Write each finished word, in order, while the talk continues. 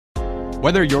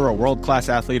Whether you're a world-class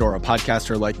athlete or a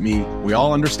podcaster like me, we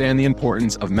all understand the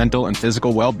importance of mental and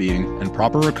physical well-being and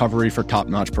proper recovery for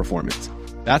top-notch performance.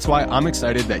 That's why I'm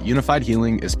excited that Unified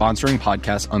Healing is sponsoring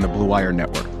podcasts on the Blue Wire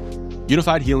Network.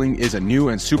 Unified Healing is a new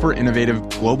and super innovative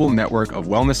global network of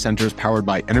wellness centers powered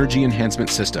by Energy Enhancement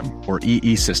System, or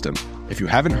EE System. If you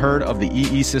haven't heard of the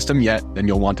EE System yet, then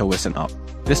you'll want to listen up.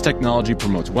 This technology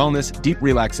promotes wellness, deep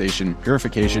relaxation,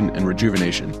 purification, and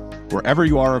rejuvenation. Wherever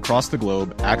you are across the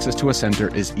globe, access to a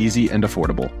center is easy and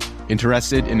affordable.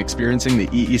 Interested in experiencing the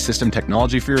EE System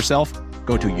technology for yourself?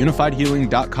 Go to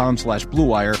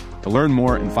unifiedhealing.com/bluewire to learn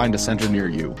more and find a center near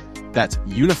you. That's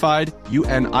unified,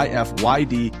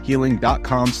 UNIFYD,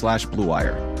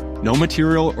 healing.com/bluewire. No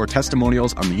material or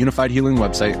testimonials on the Unified Healing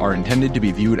website are intended to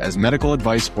be viewed as medical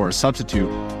advice or a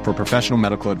substitute for professional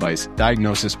medical advice,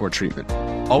 diagnosis, or treatment.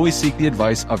 Always seek the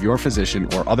advice of your physician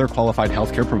or other qualified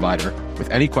healthcare provider with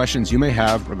any questions you may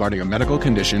have regarding a medical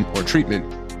condition or treatment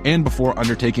and before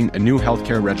undertaking a new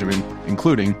healthcare regimen,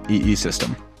 including EE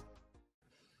System.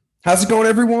 How's it going,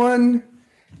 everyone?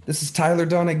 This is Tyler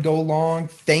Dunn at Go Long.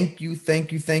 Thank you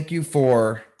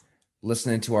for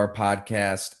listening to our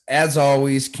podcast. As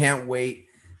always, can't wait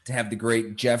to have the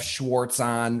great Jeff Schwartz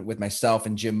on with myself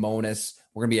and Jim Monis.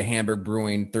 We're going to be at Hamburg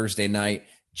Brewing Thursday night,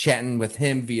 chatting with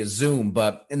him via Zoom.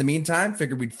 But in the meantime,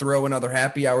 figured we'd throw another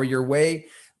happy hour your way.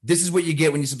 This is what you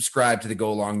get when you subscribe to the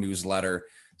Go Long newsletter.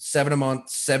 $7 a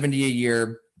month, $70 a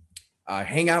year.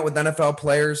 Hang out with NFL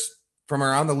players from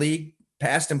around the league,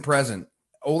 past and present.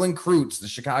 Olin Kreutz, the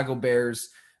Chicago Bears,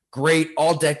 great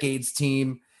all-decades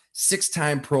team,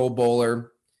 6-time Pro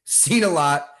Bowler, seen a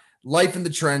lot, life in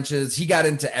the trenches. He got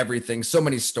into everything, so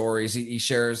many stories. He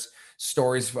shares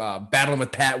stories battling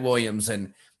with Pat Williams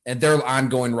and their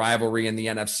ongoing rivalry in the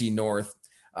NFC North.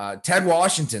 Ted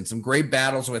Washington, some great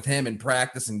battles with him in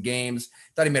practice and games.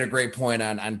 Thought he made a great point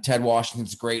on Ted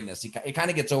Washington's greatness. It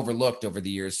kind of gets overlooked over the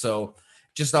years. So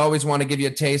just always want to give you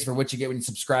a taste for what you get when you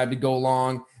subscribe to Go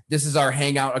Long. This is our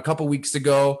hangout a couple weeks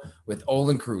ago with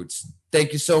Olin Kreutz.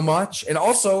 Thank you so much. And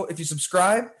also, if you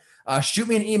subscribe, shoot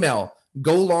me an email,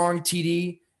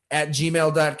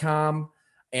 golongtd@gmail.com,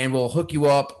 and we'll hook you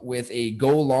up with a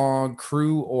Go Long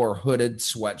crew or hooded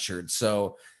sweatshirt.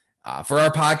 So for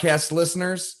our podcast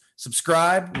listeners,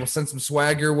 subscribe. We'll send some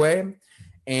swag your way.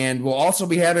 And we'll also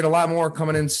be having a lot more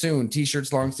coming in soon,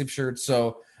 T-shirts, long sleeve shirts.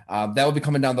 So that will be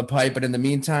coming down the pipe. But in the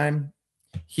meantime,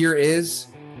 here is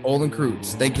Olin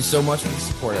Kreutz. Thank you so much for the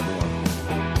support, everyone.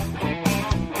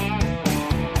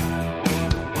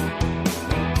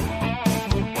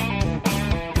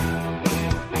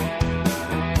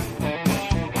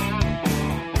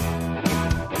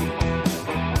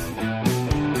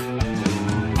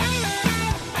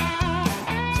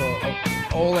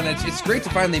 Olin, it's great to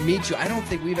finally meet you. I don't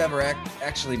think we've ever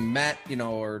actually met,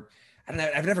 or I don't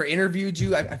know, I've never interviewed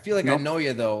you. I feel like Nope. I know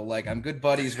you, though. Like, I'm good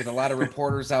buddies with a lot of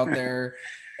reporters out there.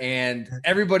 And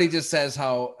everybody just says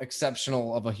how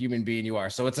exceptional of a human being you are.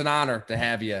 So it's an honor to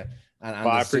have you on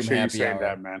I appreciate you saying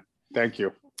that, man. Thank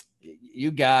you.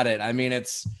 You got it. I mean,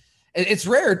 it's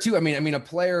rare too. I mean, a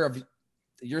player of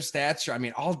your stature,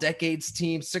 all decades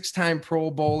team, 6-time Pro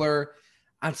Bowler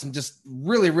on some just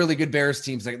really, really good Bears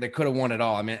teams that could have won it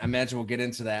all. I imagine we'll get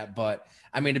into that, but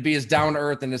to be as down to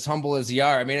earth and as humble as you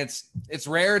are, it's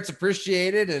rare, it's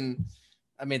appreciated. And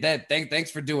thanks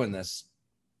for doing this.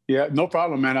 Yeah, no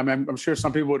problem, man. I'm sure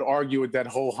some people would argue with that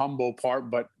whole humble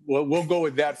part, but we'll go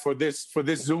with that for this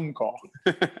Zoom call.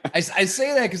 I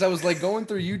say that because I was going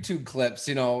through YouTube clips,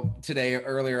 today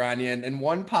earlier on, and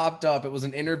one popped up. It was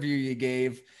an interview you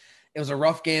gave. It was a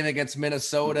rough game against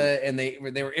Minnesota, and they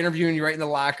were interviewing you right in the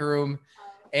locker room,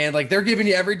 and they're giving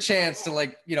you every chance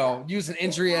to use an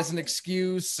injury as an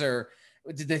excuse, or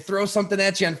did they throw something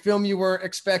at you on film you weren't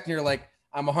expecting? You're like,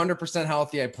 I'm 100%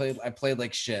 healthy. I played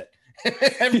like shit.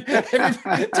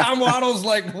 Tom Waddle's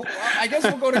like, well, I guess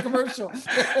we'll go to commercial.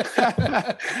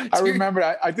 I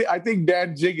remember, I think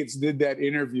Dan Jiggets did that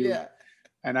interview. Yeah.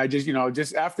 And I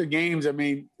just after games,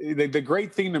 the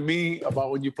great thing to me about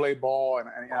when you play ball, and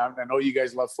I know you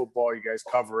guys love football, you guys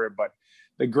cover it, but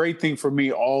the great thing for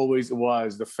me always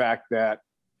was the fact that,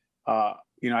 I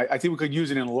think we could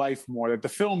use it in life more, that the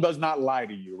film does not lie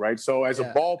to you, right? So as a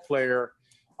ball player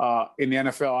in the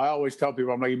NFL, I always tell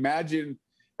people, I'm like, imagine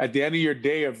at the end of your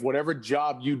day of whatever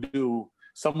job you do,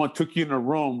 someone took you in a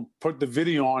room, put the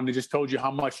video on, and just told you how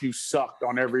much you sucked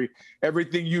on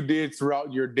everything you did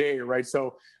throughout your day, right?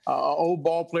 So old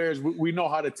ball players, we know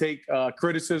how to take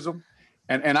criticism.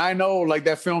 And I know like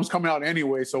that film's coming out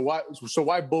anyway. So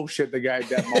why bullshit the guy at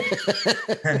that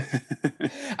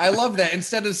moment? I love that.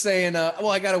 Instead of saying, well,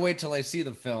 I got to wait till I see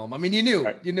the film. I mean, you knew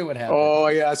what happened. Oh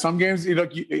yeah. Some games,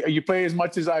 you play as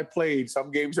much as I played.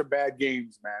 Some games are bad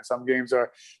games, man. Some games,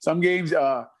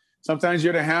 sometimes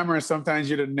you're the hammer and sometimes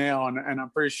you're the nail. And I'm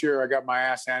pretty sure I got my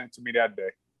ass handed to me that day.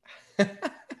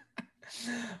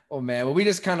 Oh man. Well, we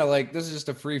just kind of like, this is just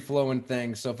a free flowing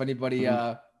thing. So if anybody,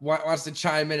 wants to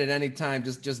chime in at any time,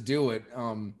 just do it.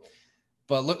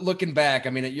 But looking back,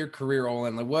 I mean, at your career,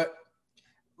 Olin, what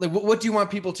do you want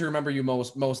people to remember you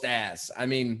most as? I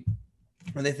mean,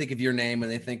 when they think of your name, when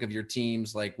they think of your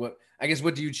teams, like what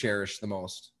do you cherish the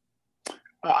most?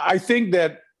 I think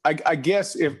that I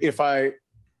guess if I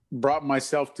brought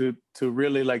myself to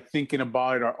really like thinking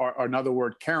about it or another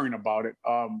word, caring about it,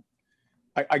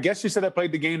 I guess you said I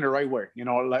played the game the right way.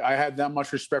 Like I had that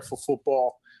much respect for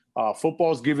football.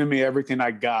 Football's given me everything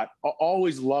I got. I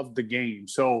always loved the game.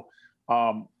 So,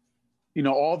 all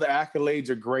the accolades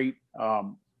are great.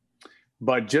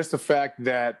 But just the fact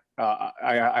that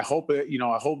I hope that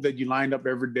you lined up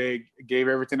every day, gave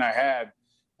everything I had.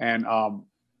 And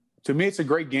to me, it's a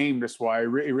great game. That's why it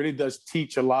really does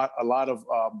teach a lot of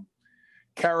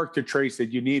character traits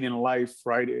that you need in life,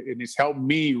 right? And it's helped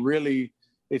me really.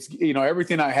 It's,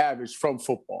 everything I have is from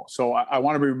football. So I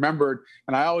want to be remembered.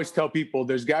 And I always tell people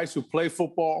there's guys who play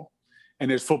football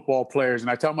and there's football players. And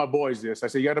I tell my boys this, I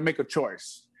say, you got to make a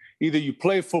choice. Either you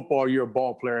play football or you're a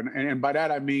ball player. And by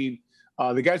that, I mean,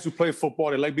 the guys who play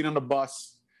football, they like being on the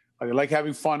bus. They like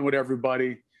having fun with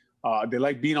everybody. They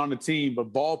like being on the team.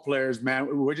 But ball players,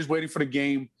 man, we're just waiting for the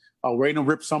game, waiting to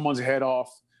rip someone's head off.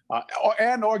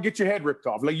 Or get your head ripped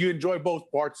off. Like you enjoy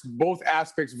both parts, both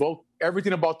aspects,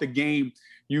 everything about the game.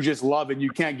 You just love it. You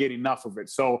can't get enough of it.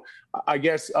 So I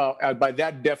guess by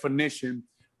that definition,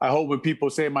 I hope when people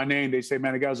say my name, they say,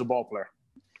 man, the guy's a ball player.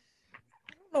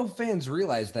 I don't know if fans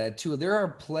realize that too. There are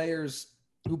players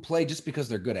who play just because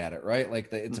they're good at it, right?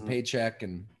 Like it's a paycheck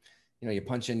and, you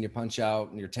punch in, you punch out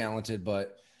and you're talented.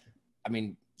 But I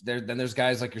mean, there's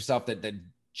guys like yourself that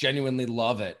genuinely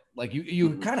love it. Like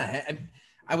you kind of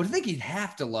I would think you'd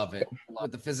have to love it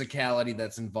with the physicality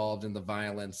that's involved in the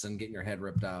violence and getting your head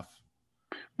ripped off.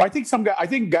 I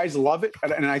think guys love it.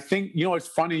 And I think, it's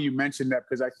funny you mentioned that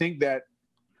because I think that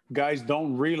guys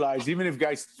don't realize, even if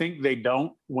guys think they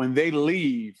don't, when they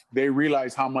leave, they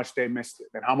realize how much they missed it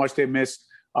and how much they miss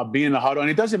being in the huddle.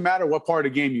 And it doesn't matter what part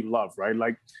of the game you love, right?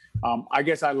 Like, I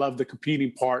guess I love the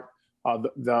competing part,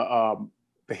 the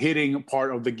hitting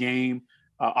part of the game.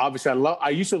 Obviously, I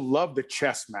used to love the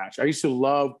chess match. I used to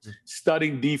love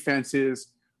studying defenses,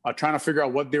 trying to figure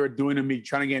out what they were doing to me,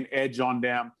 trying to get an edge on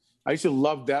them. I used to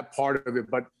love that part of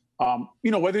it. But,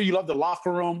 whether you love the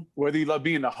locker room, whether you love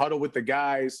being in the huddle with the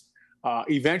guys,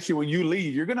 eventually when you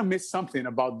leave, you're going to miss something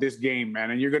about this game,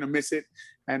 man. And you're going to miss it.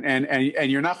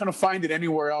 And you're not going to find it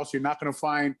anywhere else. You're not going to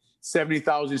find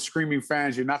 70,000 screaming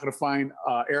fans. You're not going to find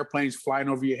airplanes flying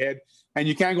over your head. And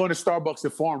you can't go into Starbucks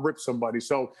and rip somebody.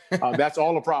 So that's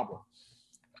all a problem.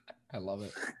 I love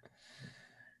it.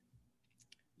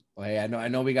 Well, hey, I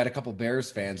know we got a couple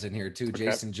Bears fans in here too. Okay.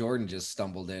 Jason Jordan just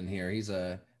stumbled in here.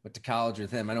 Went to college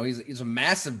with him. I know he's a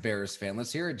massive Bears fan.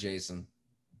 Let's hear it, Jason.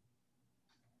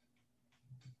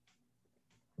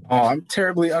 Oh, I'm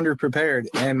terribly underprepared,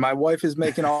 and my wife is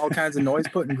making all kinds of noise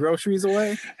putting groceries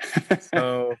away.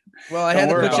 So, well, I had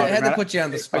to put you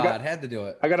on the spot. Had to do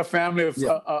it. I got a family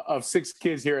of 6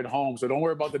 kids here at home, so don't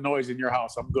worry about the noise in your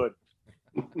house. I'm good.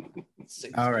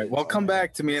 All right. Well, come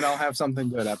back to me, and I'll have something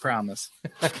good. I promise.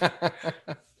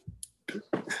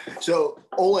 So,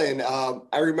 Olin,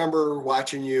 I remember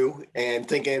watching you and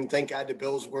thinking, thank God the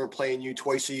Bills weren't playing you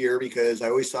twice a year because I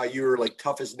always thought you were like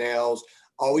tough as nails.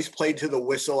 Always played to the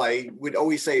whistle. I would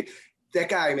always say, that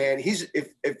guy, man,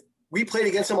 if we played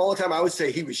against him all the time, I would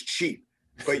say he was cheap.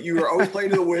 But you were always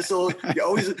playing to the whistle. You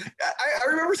always. I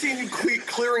remember seeing you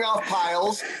clearing off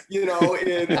piles, and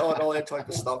all that type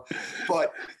of stuff.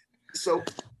 But so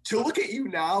to look at you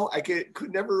now, I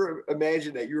could never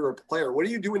imagine that you're a player. What are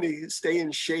you doing to stay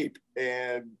in shape?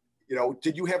 And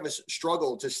did you have a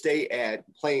struggle to stay at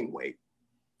playing weight?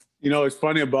 It's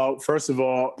funny about, first of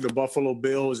all, the Buffalo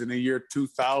Bills in the year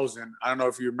 2000. I don't know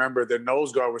if you remember, their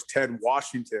nose guard was Ted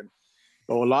Washington.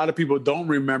 But what a lot of people don't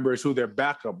remember is who their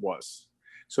backup was.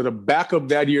 So the backup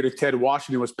that year to Ted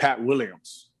Washington was Pat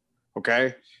Williams.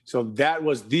 Okay. So that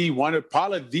was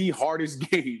probably the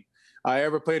hardest game I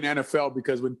ever played in the NFL,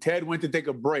 because when Ted went to take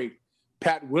a break,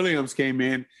 Pat Williams came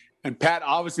in, and Pat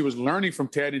obviously was learning from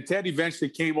Ted, and Ted eventually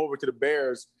came over to the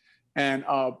Bears. And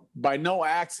by no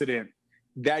accident,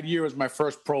 that year was my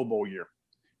first Pro Bowl year,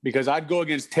 because I'd go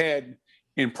against Ted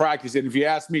in practice. And if you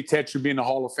ask me, Ted should be in the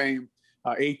Hall of Fame.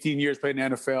 18 years playing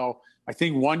in the NFL. I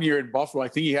think 1 year in Buffalo, I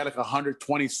think he had like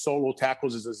 120 solo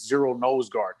tackles as a zero nose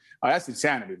guard. That's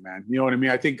insanity, man. You know what I mean?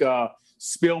 I think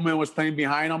Spielman was playing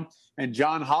behind him, and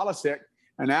John Holisek.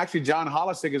 And actually, John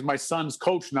Holisek is my son's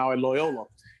coach now at Loyola.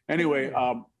 Anyway,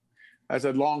 that's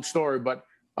a long story, but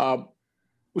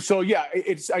so yeah,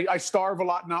 I starve a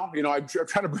lot now. You know, I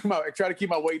try to keep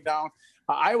my weight down.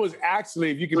 I was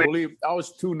actually, if you can believe, I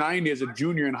was 290 as a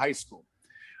junior in high school.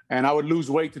 And I would lose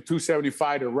weight to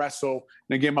 275 to wrestle and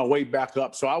then get my weight back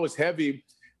up. So I was heavy.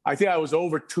 I think I was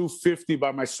over 250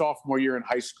 by my sophomore year in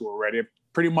high school already.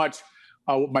 Pretty much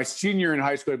my senior year in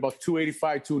high school, about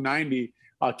 285, 290,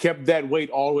 kept that weight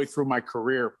all the way through my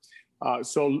career.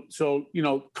 So you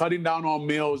know, cutting down on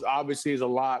meals obviously is a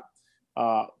lot.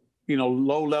 You know,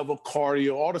 low-level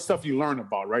cardio, all the stuff you learn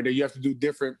about, right? That you have to do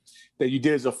different that you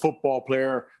did as a football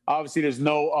player. Obviously, there's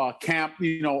no camp,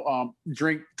 you know,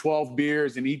 drink 12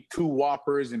 beers and eat 2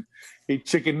 Whoppers and eat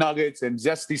chicken nuggets and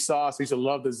zesty sauce. I used to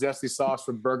love the zesty sauce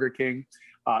from Burger King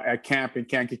at camp in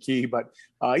Kankakee. But,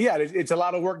 yeah, it's a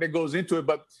lot of work that goes into it.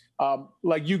 But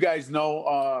like you guys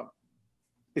know,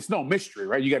 it's no mystery,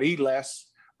 right? You got to eat less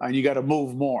and you got to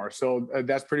move more. So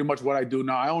that's pretty much what I do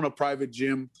now. I own a private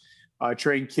gym. I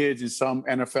train kids and some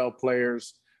NFL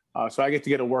players. So I get to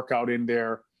get a workout in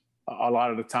there a lot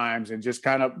of the times and just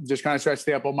kind of try to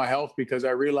stay up on my health because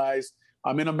I realize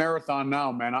I'm in a marathon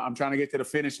now, man. I'm trying to get to the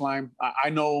finish line.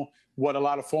 I know what a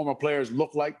lot of former players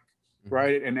look like,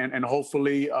 right? And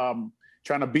hopefully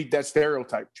trying to beat that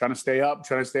stereotype, trying to stay up,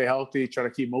 trying to stay healthy, trying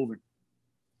to keep moving.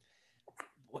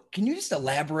 Can you just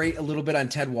elaborate a little bit on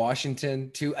Ted Washington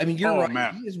too? I mean, you're right.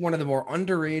 Man. He is one of the more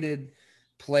underrated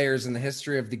players in the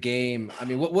history of the game. I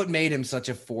mean, what made him such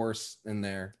a force in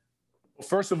there? Well,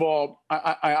 first of all,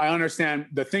 I understand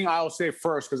the thing I'll say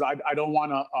first, because I don't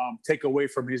want to take away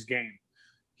from his game.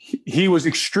 He was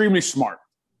extremely smart.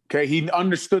 Okay. He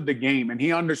understood the game and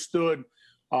he understood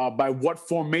by what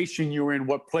formation you were in,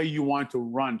 what play you want to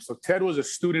run. So Ted was a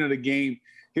student of the game.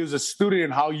 He was a student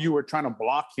in how you were trying to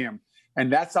block him.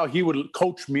 And that's how he would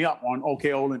coach me up on,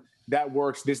 okay, Olin, that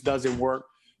works. This doesn't work.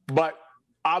 But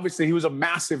obviously, he was a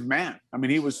massive man. I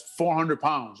mean, he was 400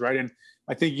 pounds, right? And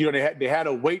I think, you know, they had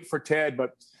a weight for Ted,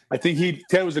 but I think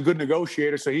Ted was a good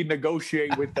negotiator, so he'd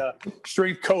negotiate with the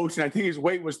strength coach, and I think his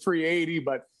weight was 380,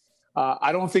 but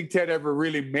I don't think Ted ever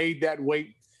really made that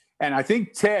weight. And I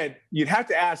think Ted, you'd have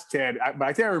to ask Ted, but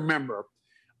I think I remember,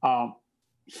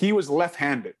 he was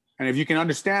left-handed. And if you can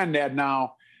understand that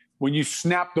now, when you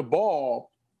snap the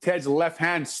ball, Ted's left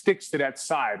hand sticks to that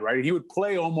side, right? He would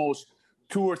play almost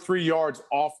 2 or 3 yards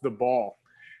off the ball.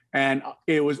 And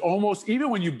it was almost,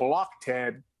 even when you blocked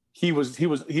Ted, he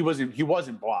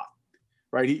wasn't blocked,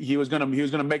 right? He was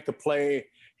gonna make the play.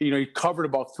 He covered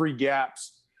about 3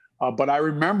 gaps. But I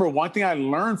remember one thing I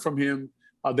learned from him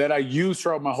that I used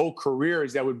throughout my whole career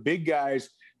is that with big guys,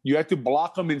 you have to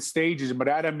block them in stages. But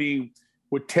that, I mean,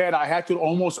 with Ted, I had to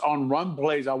almost on run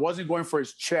plays. I wasn't going for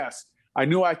his chest. I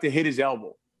knew I had to hit his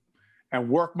elbow and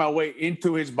work my way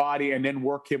into his body and then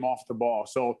work him off the ball.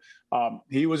 So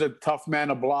he was a tough man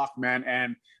to block, man.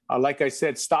 And like I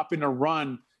said, stopping the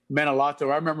run meant a lot to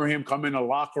him. I remember him coming in the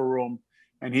locker room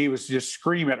and he was just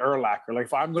screaming at Urlacher, like,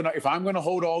 if I'm gonna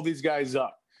hold all these guys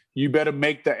up, you better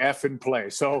make the effing play.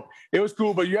 So it was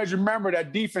cool. But you guys remember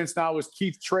that defense now was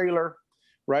Keith Traylor,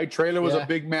 right? Traylor was a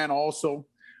big man also.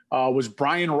 Was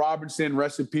Brian Robinson,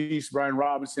 rest in peace, Brian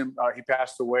Robinson. He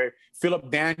passed away. Philip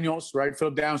Daniels, right?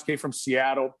 Philip Daniels came from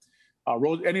Seattle.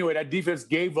 Anyway, that defense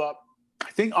gave up,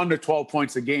 I think, under 12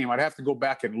 points a game. I'd have to go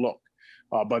back and look.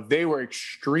 But they were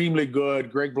extremely good.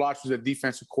 Greg Bloch was a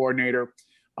defensive coordinator.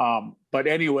 But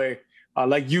anyway,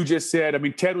 like you just said, I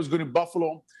mean, Ted was good in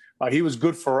Buffalo. He was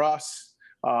good for us.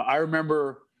 I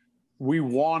remember we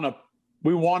won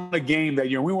a game that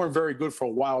year. We weren't very good for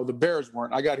a while. The Bears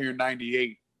weren't. I got here in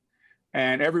 98.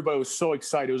 And everybody was so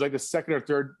excited. It was like the second or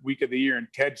third week of the year, and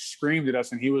Ted screamed at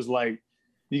us, and he was like,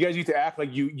 "You guys need to act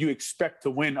like you expect to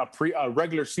win a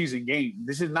regular season game.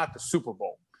 This is not the Super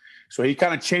Bowl." So he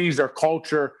kind of changed our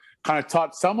culture, kind of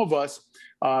taught some of us,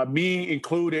 me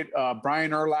included,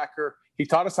 Brian Urlacher. He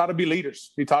taught us how to be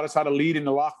leaders. He taught us how to lead in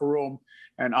the locker room,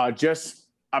 and I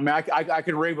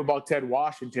could rave about Ted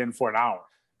Washington for an hour.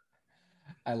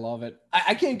 I love it.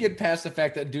 I can't get past the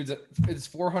fact that dude's it's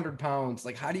 400 pounds.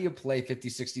 Like, how do you play 50,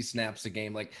 60 snaps a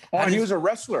game? Like, he was a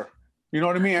wrestler. You know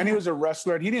what I mean? And he was a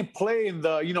wrestler. And he didn't play in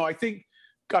the, I think,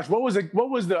 gosh, what was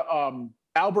the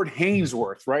Albert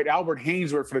Hainsworth, right? Albert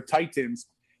Hainsworth for the Titans.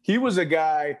 He was a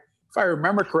guy, if I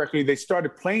remember correctly, they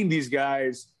started playing these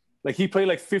guys. Like, he played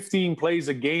like 15 plays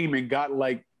a game and got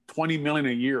like $20 million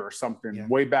a year or something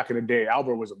way back in the day.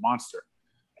 Albert was a monster.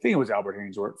 think it was Albert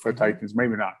Haynesworth for the Titans,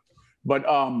 maybe not. But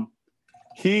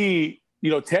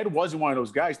Ted wasn't one of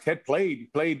those guys. Ted played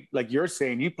like you're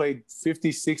saying, he played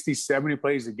 50, 60, 70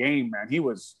 plays a game, man. He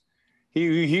was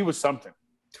something.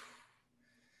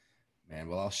 Man,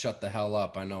 well, I'll shut the hell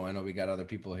up. I know we got other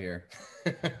people here.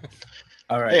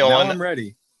 All right, now I'm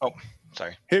ready. Oh,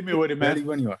 sorry. Hit me with it, man. Ready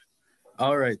when you are.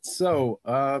 All right, so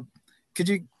could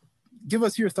you give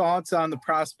us your thoughts on the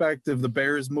prospect of the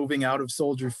Bears moving out of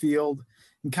Soldier Field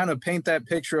and kind of paint that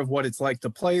picture of what it's like to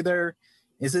play there?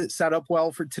 Is it set up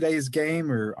well for today's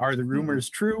game, or are the rumors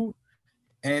true?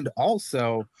 And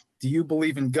also, do you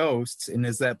believe in ghosts, and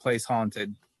is that place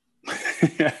haunted?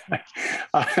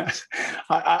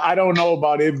 I don't know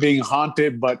about it being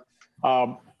haunted, but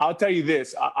I'll tell you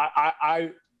this.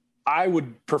 I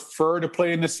would prefer to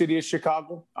play in the city of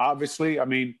Chicago, obviously. I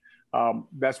mean,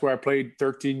 that's where I played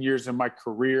 13 years in my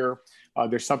career.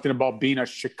 There's something about being a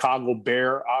Chicago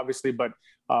Bear, obviously, but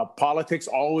politics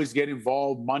always get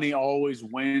involved. Money always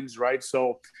wins, right?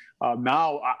 So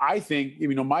now I think,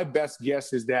 my best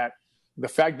guess is that the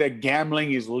fact that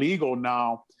gambling is legal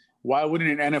now, why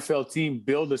wouldn't an NFL team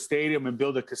build a stadium and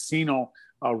build a casino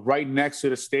right next to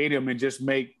the stadium and just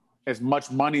make as much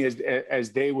money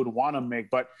as they would want to make?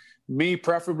 But me,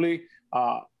 preferably,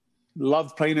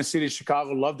 love playing in the city of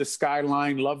Chicago, love the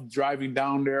skyline, love driving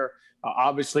down there.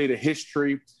 Obviously, the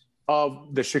history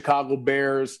of the Chicago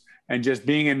Bears and just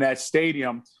being in that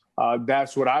stadium,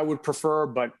 that's what I would prefer.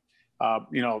 But,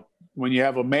 when you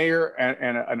have a mayor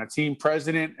and a team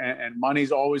president and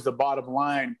money's always the bottom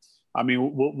line, I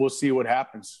mean, we'll see what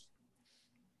happens.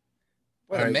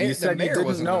 Well, the mayor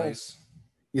wasn't nice.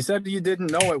 You said you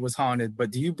didn't know it was haunted, but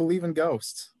do you believe in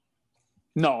ghosts?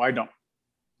 No, I don't.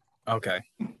 Okay,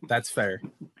 that's fair.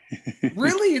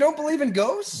 Really? You don't believe in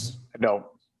ghosts? I don't.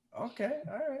 Okay,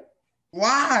 all right.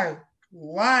 Why?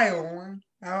 Why, Owen?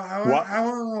 I want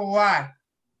to know why.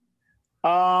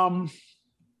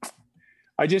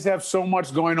 I just have so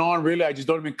much going on. Really, I just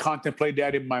don't even contemplate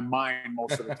that in my mind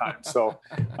most of the time. So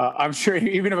I'm sure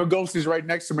even if a ghost is right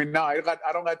next to me now, I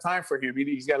don't got time for him.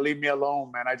 He's got to leave me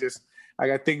alone, man. I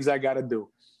got things I got to do.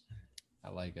 I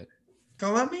like it.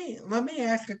 So let me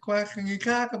ask a question. You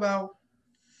talk about,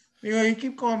 you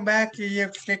keep going back to you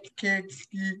have 6 kids.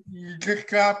 You just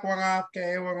dropped one off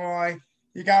to Illinois.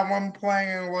 You got one playing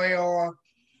in Loyola.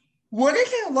 What is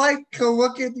it like to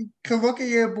look at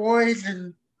your boys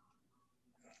and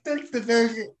think that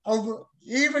there's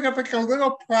even if it's a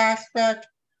little prospect,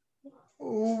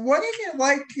 what is it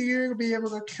like to you to be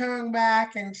able to turn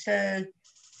back and say,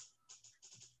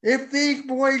 if these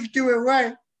boys do it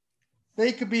right,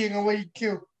 they could be in the league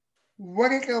too?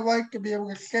 What is it like to be able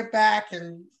to sit back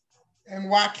and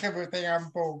watch everything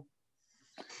unfold?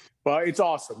 Well, it's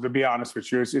awesome, to be honest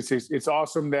with you. It's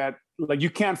awesome that, like, you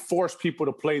can't force people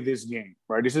to play this game,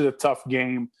 right? This is a tough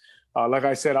game. Like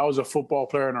I said, I was a football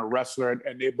player and a wrestler,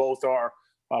 and they both are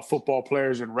football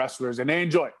players and wrestlers, and they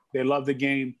enjoy it. They love the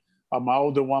game.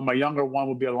 My younger one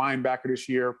will be a linebacker this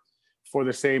year for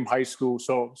the same high school.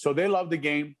 So they love the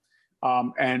game.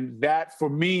 And that, for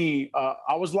me,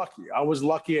 I was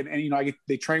lucky. And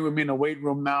they train with me in the weight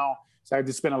room now. So I have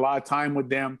to spend a lot of time with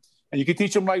them. And you can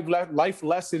teach them life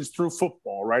lessons through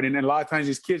football, right? And a lot of times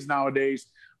these kids nowadays,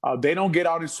 they don't get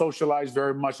out and socialize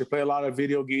very much. They play a lot of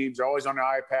video games. They're always on their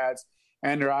iPads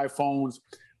and their iPhones.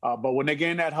 But when they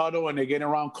get in that huddle and they get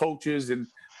around coaches and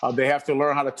they have to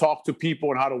learn how to talk to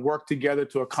people and how to work together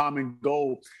to a common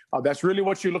goal, that's really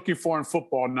what you're looking for in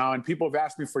football now. And people have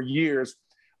asked me for years,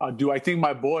 do I think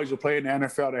my boys will play in the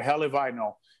NFL? The hell if I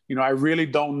know. I really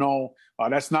don't know.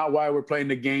 That's not why we're playing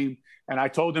the game. And I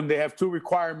told them they have 2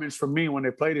 requirements for me when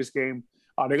they play this game.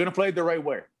 They're going to play it the right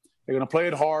way. They're going to play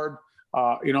it hard.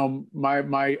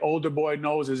 My older boy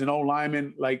knows as an old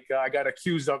lineman, like I got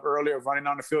accused of earlier of running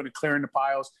down the field and clearing the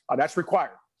piles. That's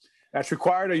required. That's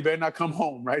required, or you better not come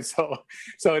home, right? So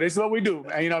this is what we do.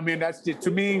 And, that's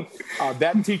to me,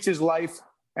 that teaches life,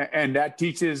 and that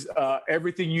teaches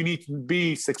everything you need to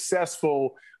be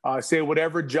successful. Say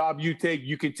whatever job you take,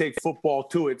 you can take football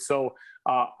to it. So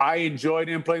I enjoyed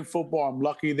them playing football. I'm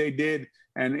lucky they did.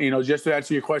 And, just to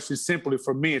answer your question simply,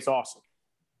 for me, it's awesome.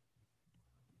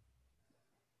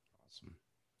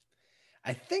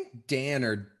 I think Dan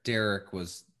or Derek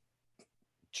was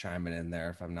chiming in there,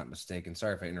 if I'm not mistaken.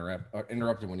 Sorry if I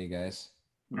interrupted one of you guys.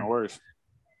 No worries.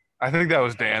 I think that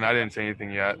was Dan. I didn't say anything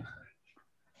yet.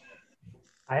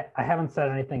 I haven't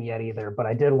said anything yet either, but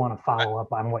I did want to follow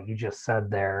up on what you just said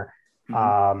there.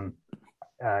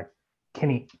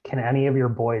 Can any of your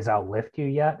boys outlift you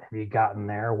yet? Have you gotten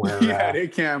there where? Yeah, they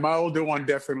can. My older one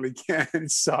definitely can. It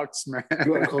sucks, man.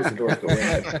 You want to close the door? Go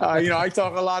ahead. I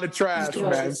talk a lot of trash,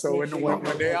 man. So when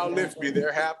they outlift me,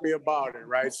 they're happy about it,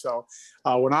 right? So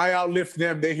when I outlift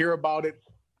them, they hear about it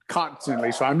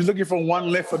constantly. So I'm just looking for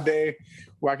one lift a day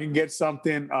where I can get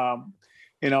something.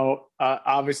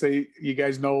 Obviously, you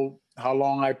guys know how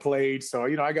long I played. So,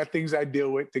 I got things I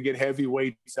deal with to get heavy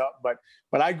weights up, but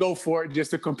I go for it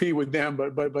just to compete with them.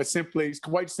 But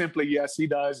quite simply, yes, he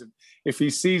does. And if he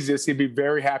sees this, he'd be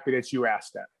very happy that you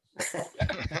asked that.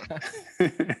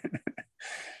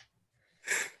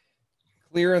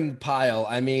 Clearing the pile.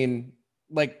 I mean,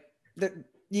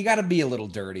 you got to be a little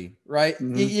dirty, right?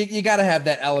 Mm-hmm. You got to have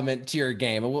that element to your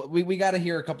game. We got to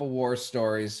hear a couple war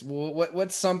stories.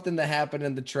 What's something that happened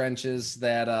in the trenches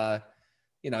that,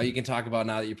 you can talk about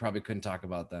now that you probably couldn't talk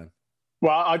about then?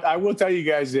 Well, I will tell you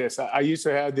guys this. I used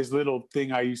to have this little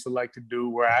thing I used to like to do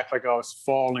where I act like I was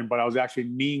falling, but I was actually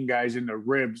kneeing guys in the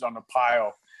ribs on the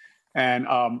pile. And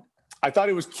I thought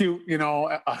it was cute, at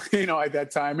that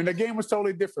time. And the game was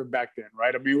totally different back then,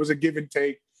 right? I mean, it was a give and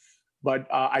take. But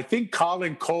I think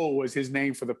Colin Cole was his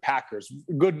name for the Packers.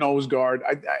 Good nose guard.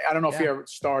 I don't know if he ever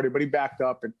started, but he backed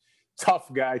up, and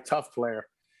tough guy, tough player.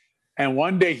 And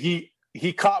one day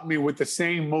he caught me with the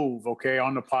same move,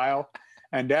 on the pile.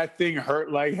 And that thing hurt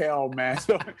like hell, man.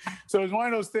 So it's one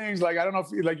of those things, I don't know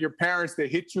if your parents, they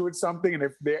hit you with something and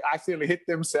if they accidentally hit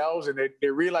themselves and they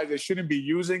realize they shouldn't be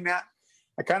using that.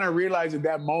 I kind of realized at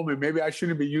that moment, maybe I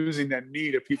shouldn't be using that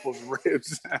knee to people's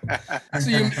ribs. So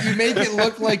you make it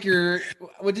look like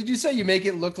what did you say? You make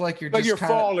it look like you're just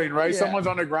falling, right? Yeah. Someone's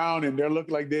on the ground and they're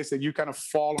looking like this and you kind of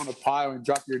fall on a pile and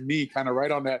drop your knee kind of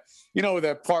right on that,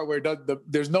 that part where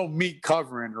there's no meat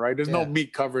covering, right? There's no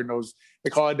meat covering those, they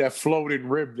call it that floating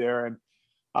rib there. And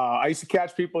I used to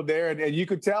catch people there and you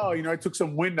could tell, I took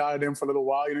some wind out of them for a little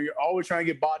while. You're always trying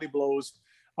to get body blows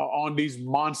on these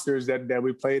monsters that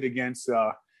we played against.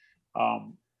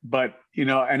 But,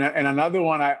 and another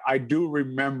one I do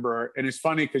remember, and it's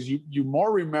funny because you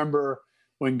more remember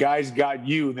when guys got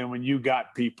you than when you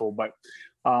got people. But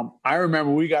I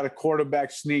remember we got a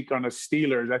quarterback sneak on the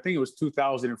Steelers. I think it was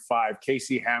 2005.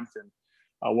 Casey Hampton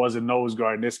was a nose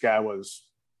guard. And this guy was,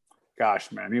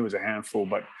 gosh, man, he was a handful.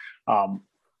 But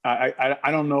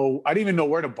I don't know. I didn't even know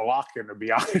where to block him, to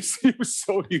be honest. He was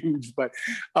so huge. But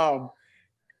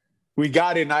we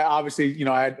got in. I obviously,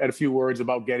 I had a few words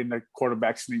about getting the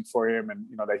quarterback sneak for him and,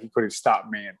 that he couldn't stop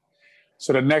me. And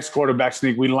so the next quarterback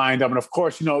sneak, we lined up. And of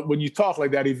course, when you talk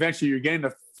like that, eventually you're getting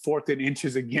the fourth and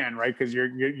inches again, right? Because you're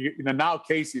now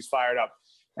Casey's fired up.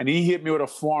 And he hit me with a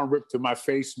forearm rip to my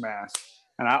face mask.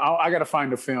 And I got to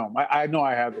find the film. I know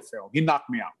I have the film. He knocked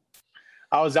me out.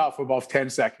 I was out for about 10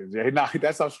 seconds. Yeah,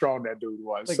 that's how strong that dude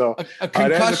was. So a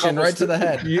concussion right to the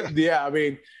head. Yeah, I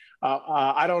mean,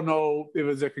 I don't know if it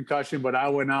was a concussion, but I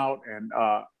went out and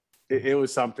it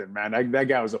was something, man. That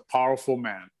guy was a powerful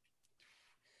man.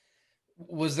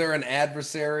 Was there an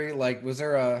adversary? Was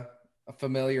there a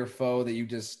familiar foe that you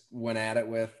just went at it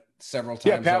with several times?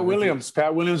 Yeah, Pat Williams.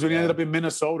 Pat Williams, when he ended up in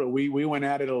Minnesota, we went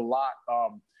at it a lot.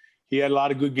 He had a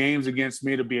lot of good games against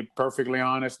me, to be perfectly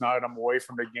honest, now that I'm away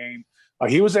from the game.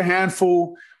 He was a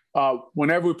handful.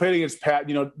 Whenever we played against Pat,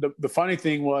 the funny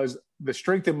thing was the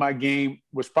strength of my game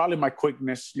was probably my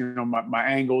quickness, my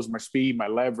angles, my speed, my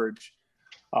leverage.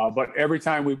 But every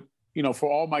time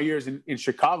for all my years in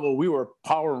Chicago, we were a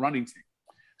power running team.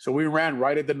 So we ran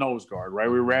right at the nose guard, right?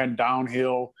 We ran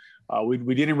downhill.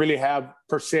 We didn't really have,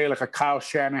 per se, like a Kyle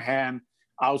Shanahan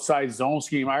outside zone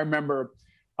scheme. I remember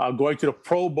going to the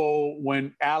Pro Bowl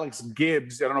when Alex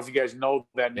Gibbs, I don't know if you guys know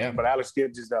that name, but Alex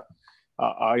Gibbs is the,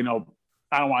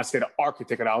 I don't want to say the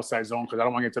architect of the outside zone because I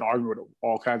don't want to get into an argument with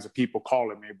all kinds of people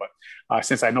calling me. But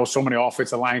since I know so many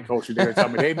offensive line coaches, they're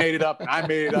telling me they made it up and I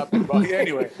made it up.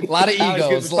 Anyway, a lot of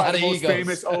egos. A lot of egos.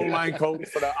 Famous O-line coach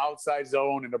for the outside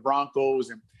zone and the Broncos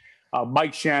and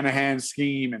Mike Shanahan's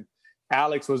scheme. And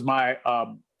Alex was my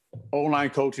O-line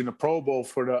coach in the Pro Bowl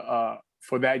for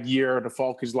that year. The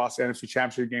Falcons lost the NFC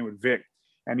Championship game with Vic.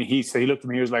 And he looked at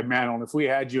me, he was like, man, if we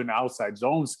had you in the outside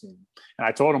zone scheme. And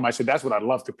I told him, I said, that's what I'd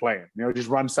love to play in. Just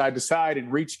run side to side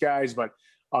and reach guys. But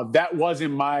that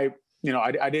wasn't my,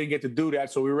 I didn't get to do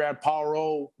that. So we ran power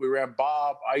O, we ran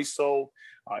Bob, ISO,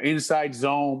 inside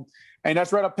zone. And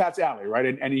that's right up Pat's alley,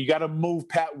 right? And you got to move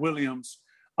Pat Williams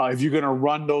if you're going to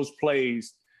run those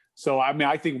plays. So, I mean,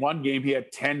 I think one game he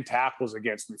had 10 tackles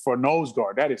against me for a nose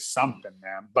guard. That is something,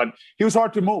 man. But he was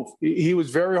hard to move. He was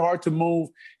very hard to move.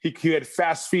 He had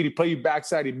fast feet. He played you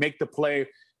backside. He'd make the play.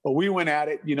 But we went at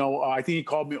it. I think he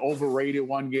called me overrated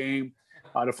one game.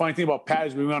 The funny thing about Pat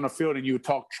is we went on the field and you would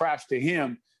talk trash to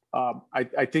him.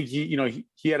 I think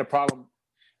he had a problem.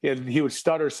 He would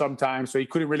stutter sometimes, so he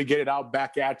couldn't really get it out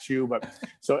back at you. But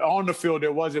so on the field,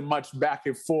 there wasn't much back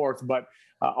and forth, but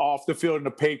off the field in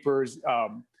the papers,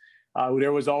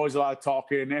 there was always a lot of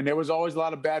talking, and there was always a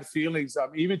lot of bad feelings,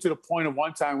 even to the point of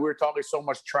one time we were talking so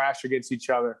much trash against each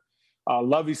other.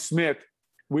 Lovie Smith,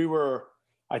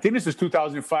 I think this was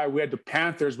 2005, we had the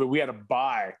Panthers, but we had a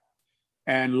bye.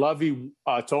 And Lovie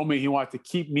told me he wanted to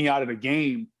keep me out of the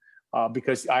game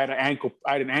because I had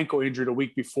an ankle injury the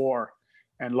week before.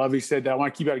 And Lovie said that I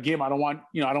want to keep you out of the game. I don't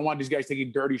want these guys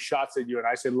taking dirty shots at you. And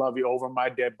I said, Lovie, over my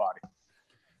dead body.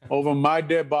 Over my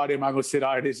dead body, am I going to sit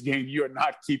out of this game? You are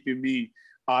not keeping me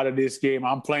out of this game.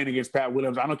 I'm playing against Pat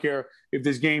Williams. I don't care if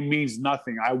this game means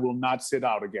nothing. I will not sit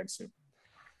out against him.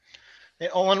 Hey,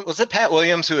 Olin, was it Pat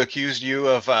Williams who accused you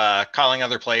of calling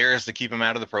other players to keep him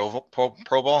out of the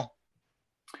Pro Bowl?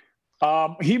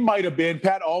 He might have been.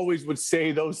 Pat always would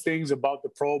say those things about the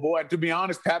Pro Bowl. And to be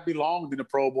honest, Pat belonged in the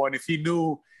Pro Bowl. And if he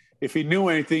knew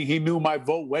anything, he knew my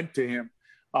vote went to him.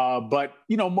 But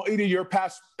either your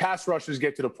pass rushers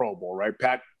get to the Pro Bowl, right?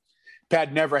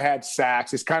 Pat never had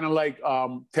sacks. It's kind of like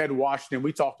Ted Washington.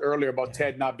 We talked earlier about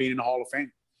Ted not being in the Hall of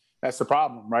Fame. That's the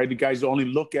problem, right? The guys only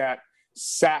look at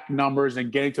sack numbers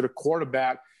and getting to the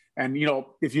quarterback. And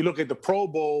if you look at the Pro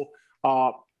Bowl,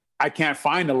 I can't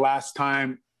find the last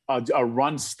time a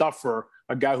run stuffer,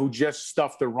 a guy who just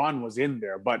stuffed the run, was in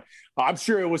there. But I'm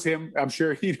sure it was him. I'm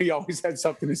sure he always had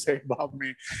something to say about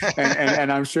me, and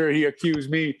I'm sure he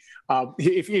accused me.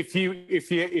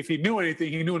 If he knew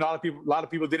anything, he knew a lot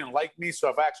of people didn't like me. So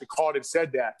if I actually called and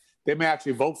said that, they may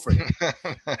actually vote for him.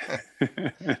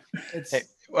 Hey,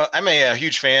 well, I'm a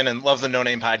huge fan and love the No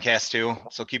Name podcast too.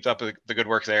 So keep up the good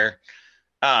work there.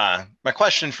 My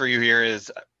question for you here is,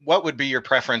 what would be your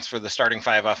preference for the starting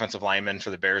 5 offensive linemen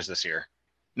for the Bears this year,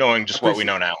 knowing just what we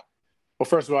know now? Well,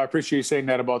 first of all, I appreciate you saying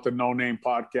that about the No Name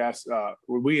podcast.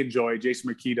 We enjoy it.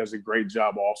 Jason McKee does a great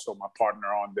job also, my partner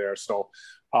on there. So,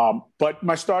 but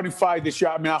my starting 5 this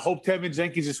year, I hope Tevin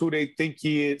Jenkins is who they think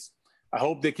he is. I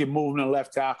hope they can move him to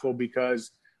left tackle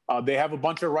because they have a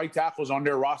bunch of right tackles on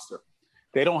their roster.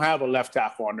 They don't have a left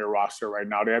tackle on their roster right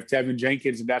now. They have Tevin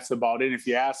Jenkins, and that's about it. If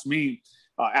you ask me,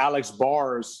 Alex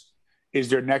Bars is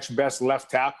their next best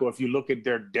left tackle if you look at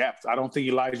their depth. I don't think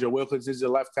Elijah Wilkins is a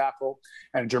left tackle,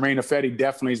 and Jermaine Ifedi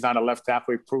definitely is not a left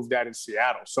tackle. He proved that in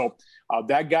Seattle. So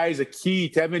that guy is a key.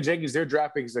 Tevin Jenkins, their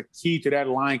draft pick, is a key to that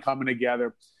line coming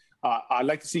together. I'd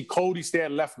like to see Cody stay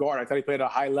at left guard. I thought he played at a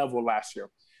high level last year.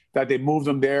 That they moved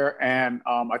him there, and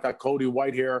I thought Cody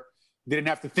Whitehair didn't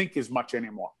have to think as much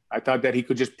anymore. I thought that he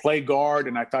could just play guard,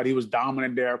 and I thought he was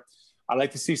dominant there. I'd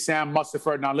like to see Sam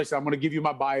Mustipher. Now, listen, I'm going to give you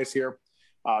my bias here.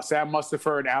 Sam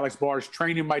Mustipher and Alex Bars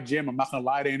train in my gym. I'm not going to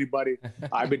lie to anybody.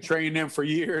 I've been training them for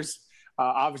years.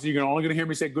 Obviously, you're only going to hear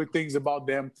me say good things about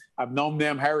them. I've known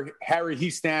them. Harry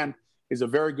Heastan is a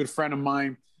very good friend of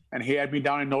mine, and he had me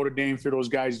down in Notre Dame through those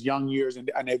guys' young years, and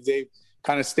they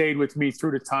kind of stayed with me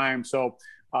through the time. So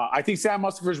I think Sam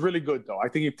Mustipher is really good, though. I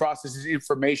think he processes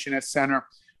information at center.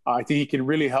 I think he can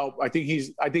really help. I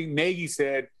think Nagy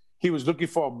said he was looking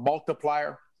for a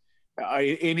multiplier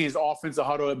in his offensive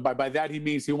huddle. By that, he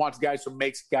means he wants guys who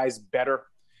makes guys better.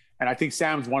 And I think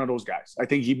Sam's one of those guys. I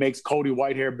think he makes Cody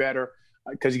Whitehair better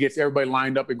because he gets everybody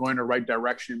lined up and going in the right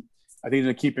direction. I think he's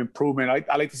going to keep improving.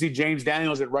 I like to see James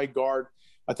Daniels at right guard.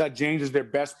 I thought James was their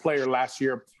best player last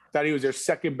year. I thought he was their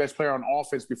second best player on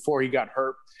offense before he got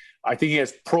hurt. I think he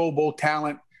has Pro Bowl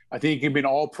talent. I think he can be an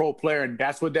all-pro player, and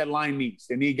that's what that line needs.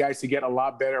 They need guys to get a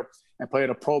lot better and play at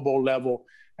a Pro Bowl level.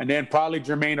 And then probably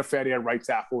Jermaine Ifedi at right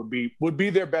tackle would be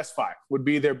their best 5, would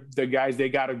be the guys they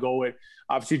got to go with.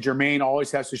 Obviously, Jermaine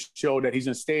always has to show that he's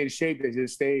going to stay in shape, that he's going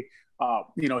to stay,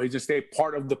 he's going to stay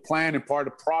part of the plan and part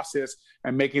of the process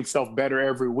and make himself better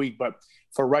every week. But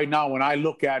for right now, when I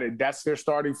look at it, that's their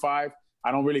starting 5.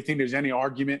 I don't really think there's any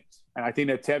argument. And I think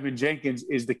that Tevin Jenkins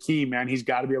is the key, man. He's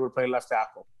got to be able to play left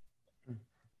tackle.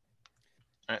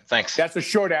 All right, thanks. That's a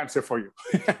short answer for you.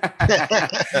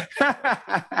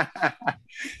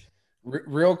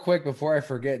 Real quick before I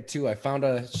forget, too, I found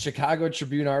a Chicago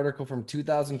Tribune article from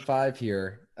 2005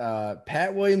 here.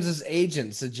 Pat Williams'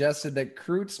 agent suggested that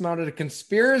Kreutz mounted a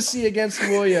conspiracy against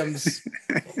Williams,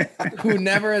 who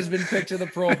never has been picked to the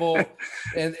Pro Bowl.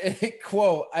 And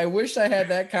quote, "I wish I had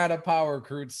that kind of power,"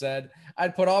 Kreutz said.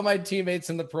 "I'd put all my teammates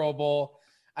in the Pro Bowl.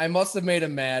 I must have made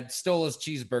him mad, stole his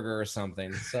cheeseburger or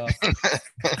something." So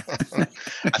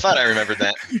I thought I remembered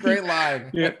that. Great line.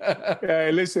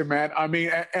 Yeah, listen, man. I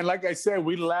mean, and like I said,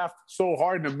 we laughed so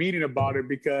hard in the meeting about it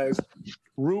because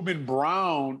Reuben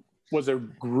Brown was a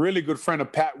really good friend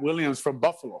of Pat Williams from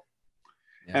Buffalo.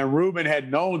 And Ruben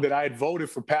had known that I had voted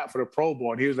for Pat for the Pro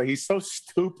Bowl. And he was like, he's so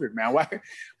stupid, man.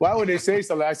 Why would they say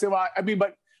something? I said, well, I mean,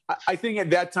 but I think at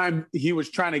that time he was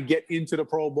trying to get into the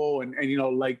Pro Bowl and you know,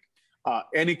 like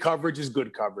any coverage is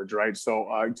good coverage, right? So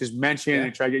just mention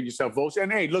and try to get yourself votes.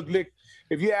 And hey, look,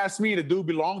 if you ask me, the dude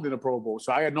belonged in the Pro Bowl.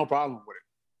 So I had no problem with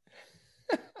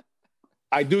it.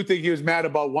 I do think he was mad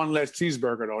about one less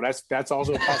cheeseburger, though. That's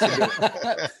also a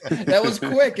possibility. That was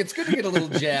quick. It's good to get a little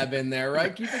jab in there,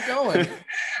 right? Keep it going.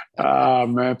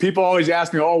 Man, people always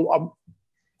ask me,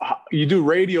 you do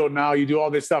radio now, you do all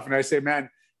this stuff. And I say, man,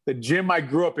 the gym I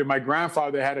grew up in, my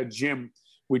grandfather had a gym.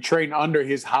 We trained under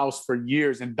his house for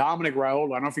years. And Dominic Raiola,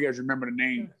 I don't know if you guys remember the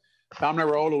name. Dominic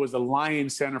Raiola was the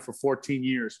Lions center for 14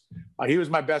 years. He was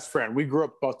my best friend. We grew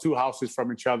up about 2 houses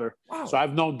from each other. Wow. So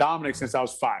I've known Dominic since I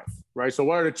was 5, right? So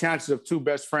what are the chances of 2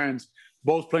 best friends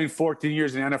both playing 14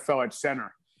 years in the NFL at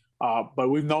center? But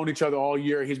we've known each other all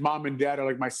year. His mom and dad are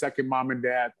like my second mom and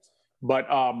dad. But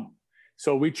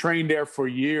so we trained there for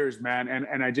years, man.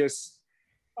 And I just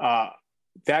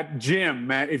that gym,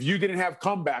 man, if you didn't have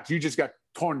comebacks, you just got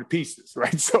torn to pieces,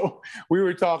 right? So we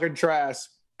were talking trash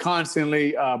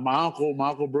constantly. My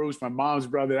uncle Bruce, my mom's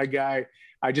brother, that guy,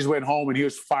 I just went home and he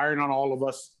was firing on all of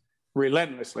us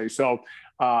relentlessly. So,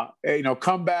 you know,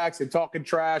 comebacks and talking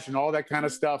trash and all that kind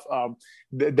of stuff,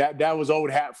 that was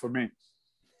old hat for me.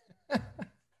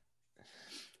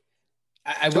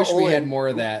 I wish we had more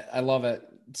of that. I love it.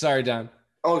 Sorry, Don.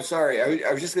 Oh, sorry.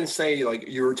 I was just going to say, like,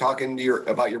 you were talking to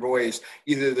about your boys,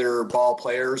 either they're ball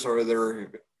players or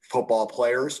they're football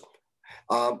players.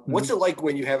 What's it like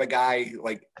when you have a guy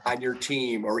like on your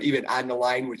team or even on the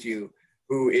line with you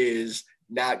who is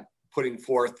not putting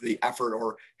forth the effort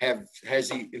or has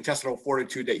the intestinal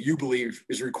fortitude that you believe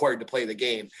is required to play the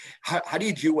game? How do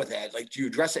you deal with that? Like, do you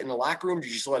address it in the locker room? Do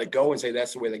you just let it go and say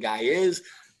that's the way the guy is?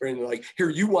 Or like, here,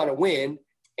 you want to win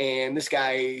and this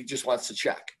guy just wants to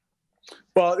check?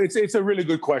 Well, it's a really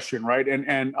good question, right?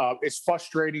 And it's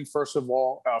frustrating, first and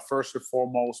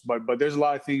foremost, but there's a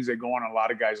lot of things that go on in a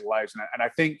lot of guys' lives. And I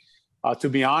think, to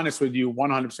be honest with you,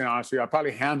 100% honest with you, I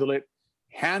probably handled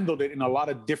it in a lot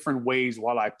of different ways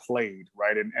while I played,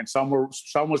 right? And some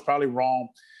was probably wrong.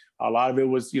 A lot of it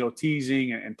was, you know,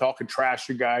 teasing and talking trash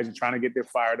to guys and trying to get them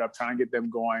fired up, trying to get them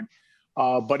going.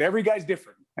 But every guy's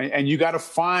different. And you got to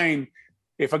find,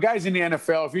 if a guy's in the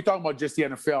NFL, if you're talking about just the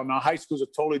NFL, now high school is a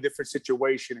totally different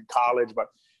situation in college, but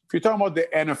if you're talking about the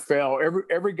NFL,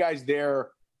 every guy's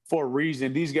there for a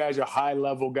reason. These guys are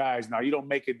high-level guys. Now, you don't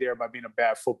make it there by being a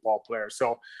bad football player.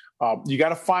 So you got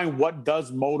to find what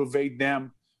does motivate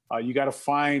them. You got to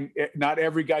find, not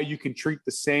every guy you can treat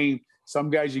the same.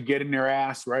 Some guys you get in their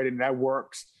ass, right, and that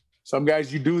works. Some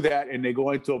guys you do that and they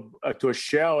go into a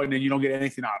shell and then you don't get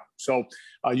anything out of them.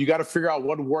 So you got to figure out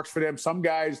what works for them. Some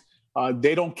guys,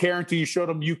 they don't care until you show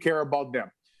them you care about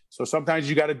them. So sometimes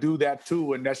you got to do that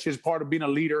too. And that's just part of being a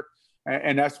leader.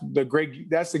 And that's the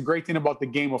great thing about the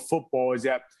game of football is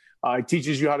that it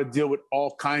teaches you how to deal with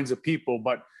all kinds of people.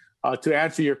 But to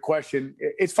answer your question,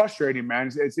 it's frustrating,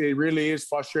 man. It really is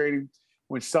frustrating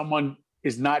when someone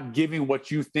is not giving what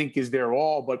you think is their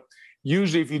all. But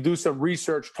usually if you do some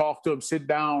research, talk to them, sit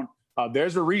down,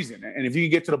 there's a reason. And if you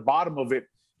can get to the bottom of it,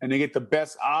 and they get the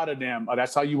best out of them,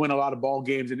 that's how you win a lot of ball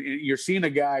games. And you're seeing a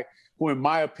guy who, in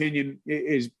my opinion,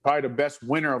 is probably the best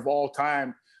winner of all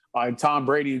time in Tom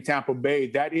Brady in Tampa Bay.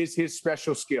 That is his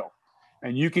special skill.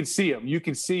 And you can see him. You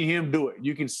can see him do it.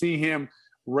 You can see him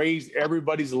raise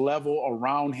everybody's level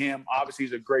around him. Obviously,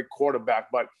 he's a great quarterback.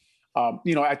 But,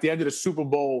 you know, at the end of the Super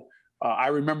Bowl, I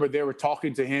remember they were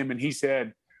talking to him, and he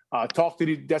said,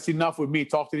 that's enough with me.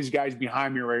 Talk to these guys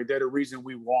behind me, right? They're the reason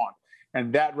we won.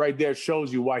 And that right there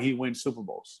shows you why he wins Super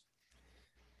Bowls.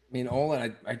 I mean,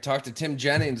 Olin, I talked to Tim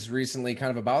Jennings recently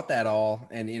kind of about that all.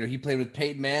 And, you know, he played with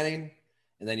Peyton Manning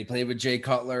and then he played with Jay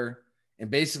Cutler.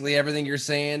 And basically everything you're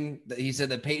saying, that he said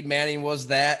that Peyton Manning was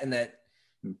that, and that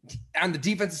on the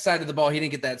defensive side of the ball, he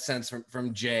didn't get that sense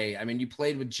from Jay. I mean, you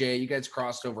played with Jay. You guys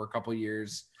crossed over a couple of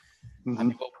years. Mm-hmm. I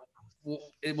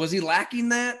mean, was he lacking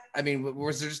that? I mean,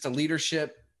 was there just a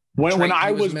leadership? When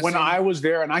I was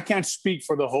there, and I can't speak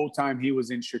for the whole time he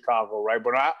was in Chicago, right?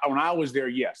 But when I was there,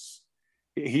 yes,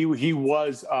 he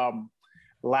was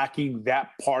lacking that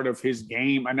part of his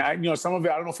game. And some of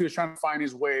it, I don't know if he was trying to find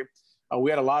his way. We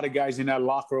had a lot of guys in that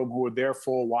locker room who were there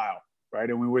for a while, right?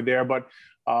 And we were there, but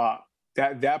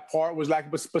that part was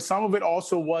lacking. But some of it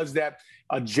also was that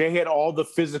Jay had all the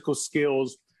physical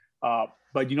skills.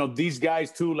 But these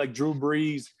guys too, like Drew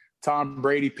Brees, Tom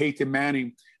Brady, Peyton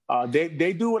Manning.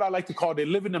 They do what I like to call, they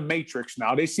live in the matrix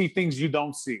now. They see things you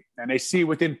don't see, and they see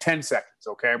within 10 seconds,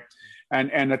 okay?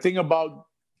 And the thing about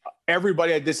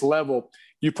everybody at this level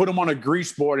You put them on a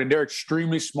grease board, and they're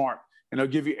extremely smart, and they'll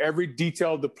give you every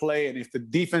detail of the play. And if the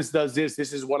defense does this,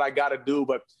 this is what I got to do.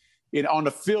 But on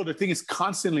the field, the thing is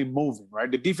constantly moving, right?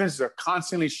 The defenses are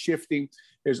constantly shifting.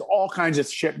 There's all kinds of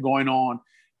shit going on.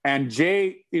 And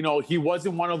Jay, he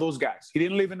wasn't one of those guys. He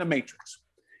didn't live in the matrix.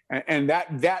 And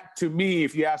that to me,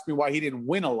 if you ask me why he didn't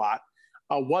win a lot,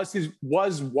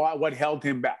 was what held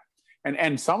him back.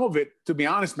 And some of it, to be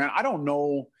honest, man, I don't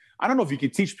know if you can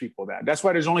teach people that. That's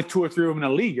why there's only 2 or 3 of them in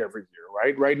the league every year,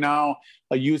 right? Right now,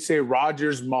 you'd say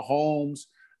Rodgers, Mahomes,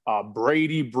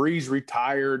 Brady, Breeze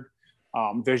retired.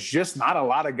 There's just not a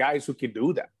lot of guys who can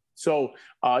do that. So,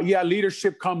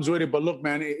 leadership comes with it. But look,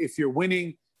 man, if you're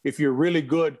winning, if you're really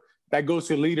good, that goes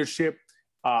to leadership.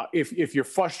 If you're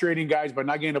frustrating guys by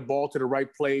not getting the ball to the right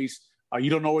place, you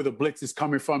don't know where the blitz is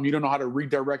coming from. You don't know how to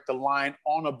redirect the line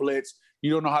on a blitz.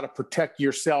 You don't know how to protect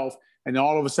yourself. And then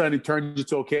all of a sudden it turns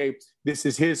into, okay, this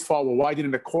is his fault. Well, why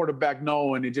didn't the quarterback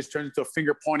know? And it just turns into a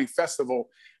finger-pointing festival.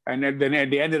 And then at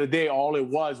the end of the day, all it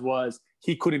was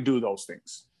he couldn't do those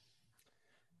things.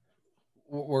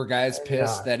 Were guys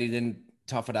pissed that he didn't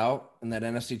tough it out in that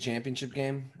NFC Championship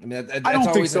game? I mean, that's I don't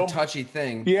always think so. A touchy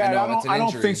thing. Yeah, I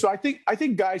don't think so. I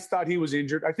think guys thought he was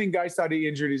injured. I think guys thought he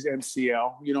injured his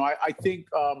MCL.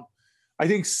 I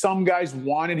think some guys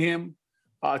wanted him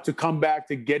to come back,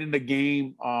 to get in the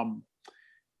game,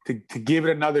 to give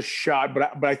it another shot.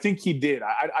 But I think he did.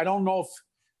 I don't know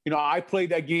if, I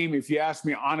played that game. If you ask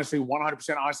me honestly,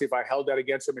 100% honestly, if I held that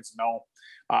against him, it's no.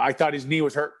 I thought his knee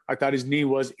was hurt. I thought his knee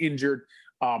was injured.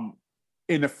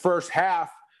 In the first half,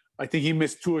 I think he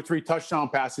missed 2 or 3 touchdown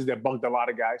passes that bugged a lot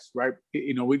of guys, right?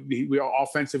 We are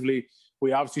offensively,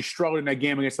 we obviously struggled in that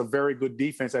game against a very good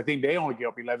defense. I think they only gave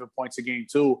up 11 points a game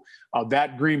too.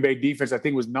 That Green Bay defense, I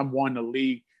think, was number 1 in the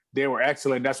league. They were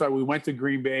excellent. That's why we went to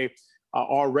Green Bay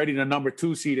already the number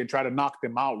 2 seed and tried to knock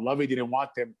them out. Lovey didn't want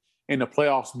them in the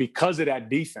playoffs because of that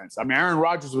defense. I mean, Aaron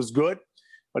Rodgers was good,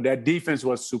 but that defense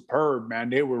was superb, man.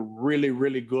 They were really,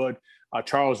 really good.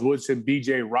 Charles Woodson,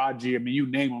 B.J. Raji, I mean, you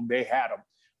name them, they had them.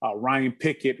 Ryan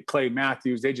Pickett, Clay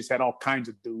Matthews, they just had all kinds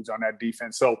of dudes on that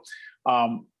defense. So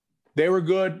they were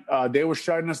good. They were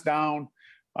shutting us down.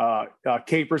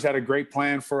 Capers had a great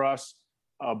plan for us.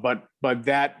 But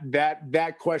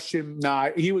that question,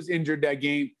 he was injured that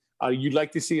game. You'd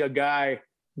like to see a guy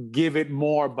give it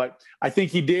more, but I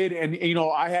think he did. And,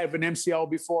 I have an MCL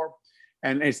before,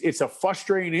 and it's a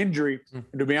frustrating injury.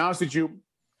 And to be honest with you,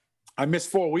 I missed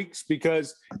 4 weeks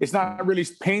because it's not really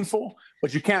painful,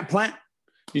 but you can't plant.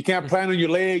 You can't plant on your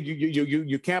leg.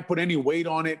 You can't put any weight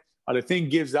on it. The thing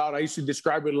gives out. I used to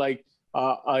describe it like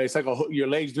it's like your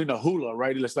legs doing a hula,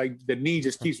 right? It's like the knee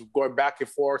just keeps going back and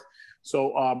forth.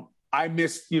 So I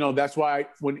missed. That's why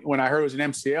when I heard it was an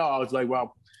MCL, I was like,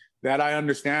 well, that I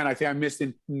understand. I think I missed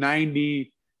in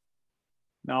 90.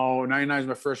 No, 99 is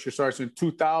my first year. Sorry, so in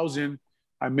 2000,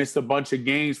 I missed a bunch of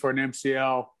games for an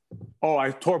MCL. Oh,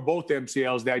 I tore both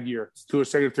MCLs that year to a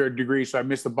second, third degree. So I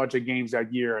missed a bunch of games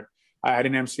that year. And I had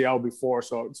an MCL before.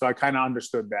 So I kind of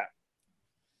understood that.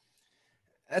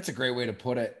 That's a great way to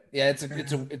put it. Yeah,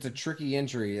 it's a tricky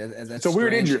injury. It's a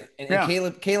weird injury.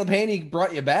 And Caleb Haney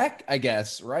brought you back, I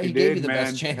guess, right? He gave you the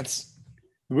best chance.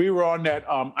 We were on that.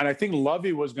 And I think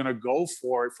Lovey was going to go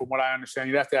for it, from what I understand.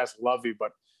 You'd have to ask Lovey.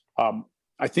 But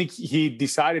I think he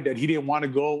decided that he didn't want to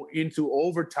go into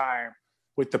overtime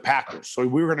with the Packers. So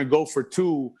we were going to go for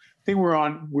 2. I think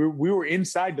we were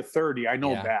inside the 30. I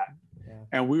know that. Yeah.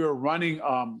 And we were running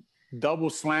double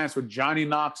slants with Johnny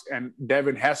Knox and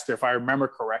Devin Hester, if I remember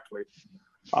correctly.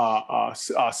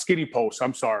 Skinny post,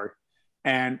 I'm sorry.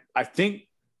 And I think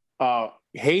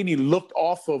Haney looked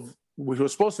off of, we were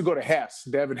supposed to go to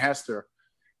Devin Hester.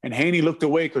 And Haney looked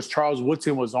away because Charles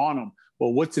Woodson was on him.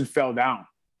 Well, Woodson fell down.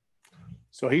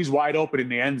 So he's wide open in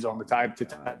the end zone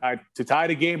to tie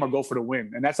the game or go for the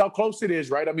win. And that's how close it is,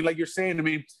 right? I mean, like you're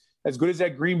saying, as good as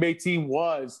that Green Bay team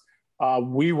was,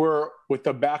 we were with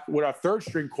our third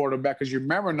string quarterback, because you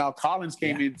remember now Collins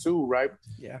came in too, right?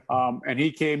 Yeah. And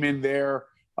he came in there,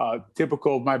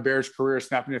 typical of my Bears career,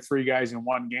 snapping at 3 guys in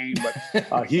one game.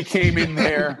 But he came in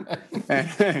there,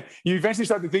 and you eventually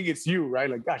start to think it's you, right?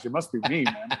 Like, gosh, it must be me,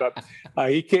 man. But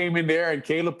he came in there, and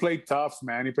Caleb played tough,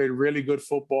 man. He played really good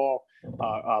football.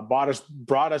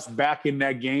 Brought us back in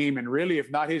that game, and really,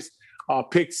 if not his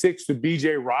pick 6 to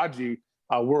B.J. Raji,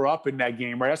 we're up in that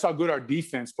game, right? That's how good our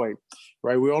defense played,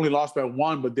 right? We only lost by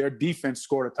 1, but their defense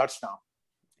scored a touchdown.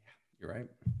 You're right.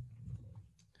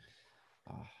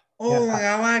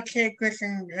 I want to take this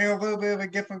in a little bit of a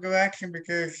different direction,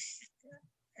 because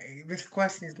this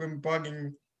question's been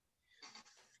bugging.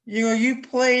 You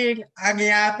played on the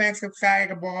offensive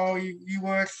side of the ball. You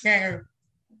were a center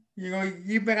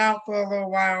you've been out for a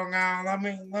little while now.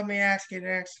 Let me ask you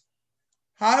this: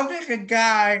 how does a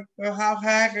guy, or how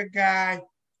has a guy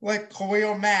like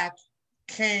Khalil Mack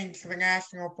changed the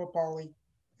National Football League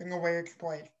in the way it's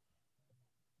played?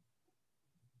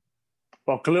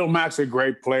 Well, Khalil Mack's a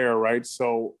great player, right?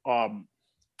 So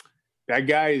that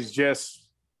guy is just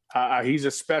he's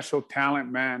a special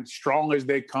talent, man. Strong as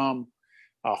they come,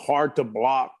 hard to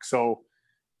block. So,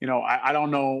 I don't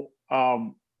know.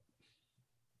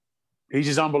 He's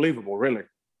just unbelievable, really.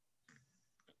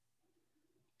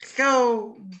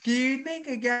 So, do you think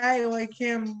a guy like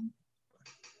him,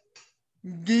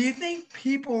 do you think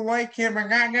people like him are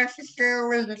not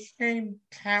necessarily the same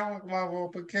talent level,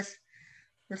 but just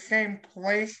the same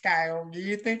play style? Do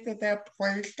you think that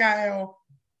play style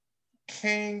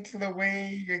changed the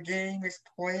way the game is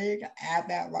played at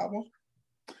that level?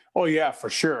 Oh, yeah, for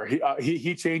sure.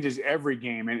 He changes every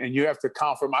game, and you have to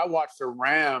count for him. I watched the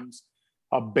Rams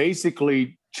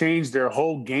basically change their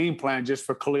whole game plan just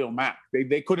for Khalil Mack.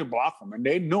 They couldn't block him, and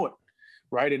they knew it,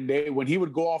 right? And when he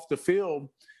would go off the field,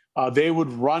 they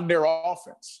would run their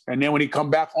offense. And then when he come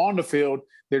back on the field,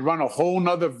 they'd run a whole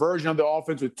nother version of the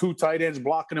offense with two tight ends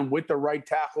blocking him with the right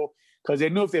tackle, because they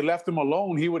knew if they left him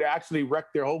alone, he would actually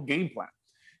wreck their whole game plan.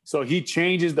 So he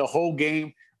changes the whole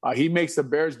game. He makes the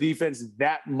Bears defense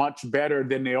that much better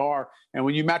than they are. And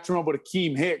when you match him up with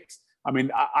Akeem Hicks, I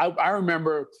mean, I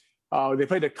remember they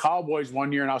played the Cowboys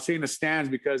one year, and I was sitting in the stands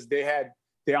because they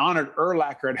honored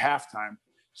Urlacher at halftime.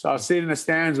 So I was sitting in the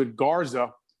stands with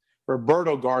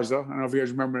Roberto Garza. I don't know if you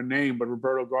guys remember the name, but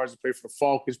Roberto Garza played for the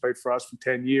Falcons, played for us for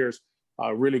 10 years,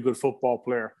 a really good football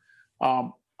player.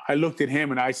 I looked at him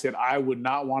and I said, I would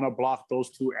not want to block those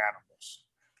two animals.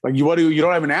 Like, you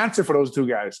don't have an answer for those two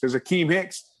guys, because Akeem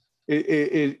Hicks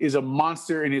is a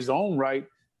monster in his own right.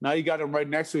 Now you got them right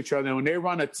next to each other. And when they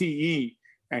run a TE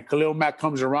and Khalil Mack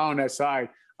comes around that side,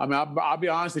 I mean, I'll be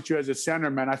honest with you, as a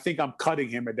center, man, I think I'm cutting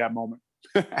him at that moment.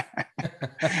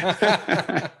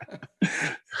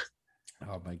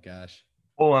 Oh my gosh.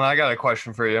 Well, and I got a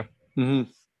question for you. Mm-hmm.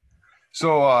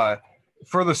 So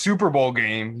for the Super Bowl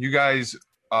game, you guys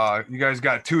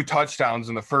got 2 touchdowns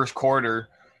in the first quarter.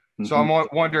 Mm-hmm. So I'm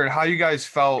wondering how you guys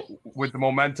felt with the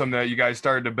momentum that you guys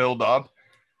started to build up.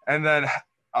 And then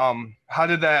how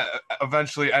did that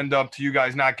eventually end up to you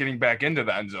guys not getting back into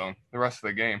the end zone the rest of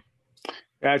the game?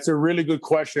 That's a really good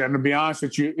question. And to be honest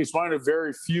with you, it's one of the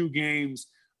very few games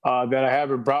that I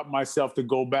haven't brought myself to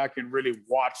go back and really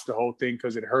watch the whole thing,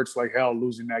 because it hurts like hell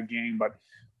losing that game. But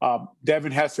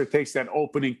Devin Hester takes that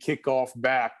opening kickoff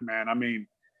back, man. I mean,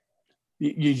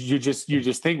 you just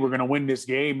think we're going to win this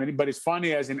game. But it's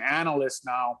funny, as an analyst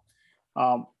now,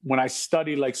 when I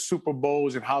study like Super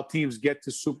Bowls and how teams get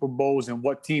to Super Bowls and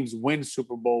what teams win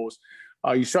Super Bowls,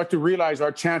 you start to realize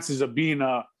our chances of being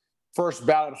a first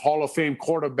ballot Hall of Fame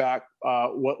quarterback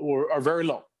are very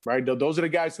low, right? Those are the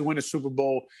guys who win a Super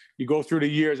Bowl. You go through the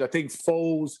years. I think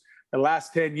Foles, the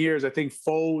last 10 years, I think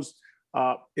Foles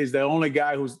is the only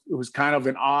guy who's kind of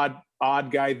an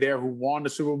odd guy there who won the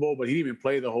Super Bowl, but he didn't even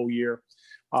play the whole year.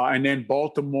 And then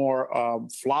Baltimore,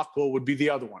 Flacco would be the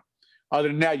other one. Other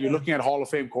than that, you're looking at Hall of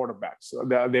Fame quarterbacks.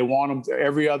 They want them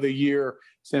every other year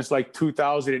since like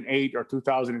 2008 or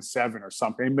 2007 or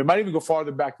something. It might even go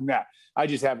farther back than that. I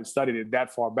just haven't studied it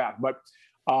that far back. But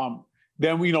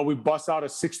then we bust out a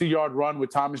 60-yard run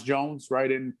with Thomas Jones,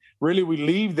 right? And really we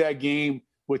leave that game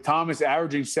with Thomas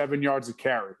averaging 7 yards a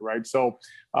carry, right? So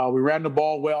we ran the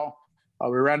ball well.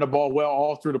 We ran the ball well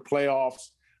all through the playoffs.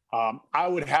 I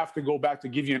would have to go back to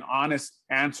give you an honest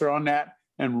answer on that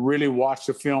and really watch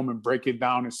the film and break it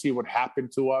down and see what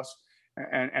happened to us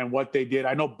and what they did.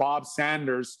 I know Bob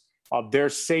Sanders, their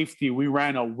safety, we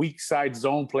ran a weak side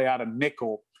zone play out of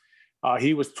nickel.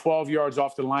 He was 12 yards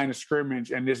off the line of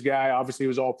scrimmage, and this guy obviously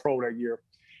was all pro that year.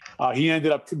 He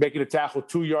ended up making a tackle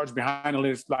 2 yards behind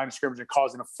the line of scrimmage and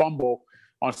causing a fumble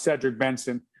on Cedric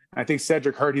Benson. I think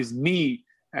Cedric hurt his knee,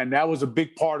 and that was a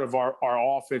big part of our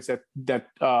offense, that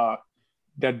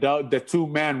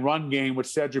two-man run game with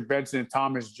Cedric Benson and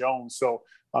Thomas Jones. So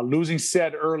losing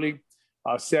Ced early,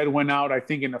 Ced went out, I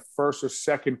think, in the first or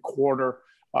second quarter,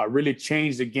 really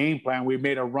changed the game plan. We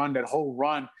made a run, that whole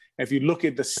run. If you look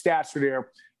at the stats there,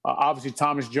 obviously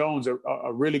Thomas Jones,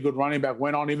 a really good running back,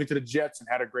 went on even to the Jets and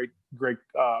had a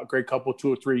great couple,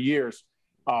 2 or 3 years.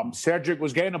 Cedric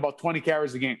was getting about 20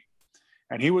 carries a game,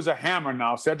 and he was a hammer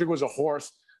now. Cedric was a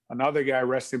horse, another guy,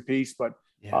 rest in peace, but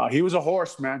he was a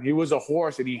horse, man. He was a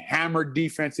horse, and he hammered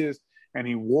defenses, and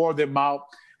he wore them out.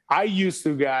 I used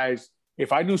to, guys,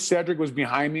 if I knew Cedric was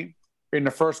behind me in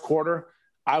the first quarter,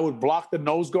 I would block the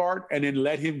nose guard and then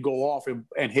let him go off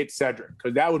and hit Cedric,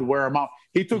 because that would wear him out.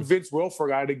 He took Vince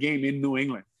Wilfork out of the game in New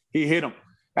England. He hit him.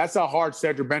 That's how hard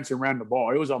Cedric Benson ran the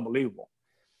ball. It was unbelievable.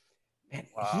 Man,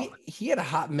 wow. He had a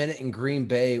hot minute in Green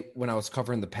Bay when I was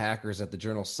covering the Packers at the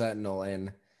Journal-Sentinel,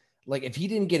 and like if he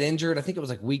didn't get injured, I think it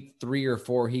was like week 3 or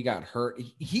 4, he got hurt.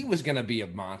 He was going to be a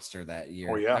monster that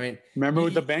year. Oh yeah, I mean, remember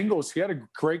with the Bengals, he had a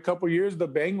great couple of years. The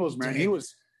Bengals, man,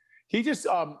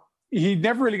 he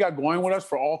never really got going with us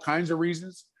for all kinds of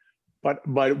reasons. But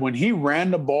when he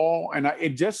ran the ball, and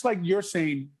it just like you're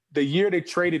saying, the year they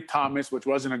traded Thomas, which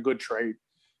wasn't a good trade,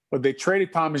 but they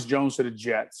traded Thomas Jones to the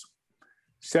Jets.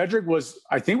 Cedric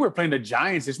I think we were playing the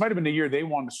Giants. This might have been the year they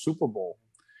won the Super Bowl.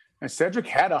 And Cedric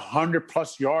had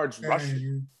 100+ yards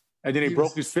rushing. And then he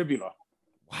broke his fibula.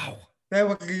 Wow. That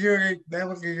was the year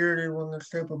they won the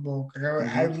Super Bowl.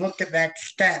 I looked at that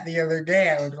stat the other day.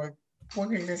 I was like,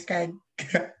 what is this guy?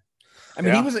 I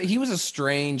mean, he was a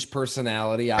strange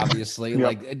personality, obviously,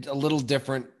 like a little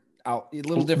different dude.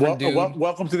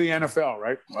 Welcome to the NFL,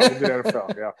 right? Welcome to the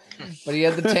NFL, yeah. But he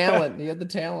had the talent.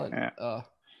 Yeah.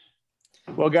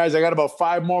 Well, guys, I got about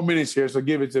 5 more minutes here, so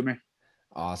give it to me.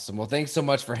 Awesome. Well, thanks so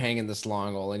much for hanging this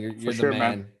long, Olin. You're the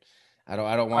man. I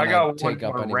don't want to take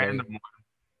up any random one.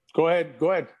 Go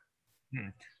ahead.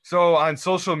 So on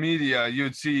social media,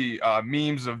 you'd see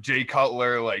memes of Jay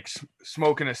Cutler like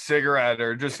smoking a cigarette,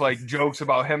 or just like jokes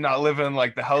about him not living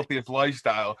like the healthiest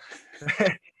lifestyle.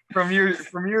 From your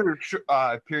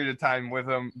period of time with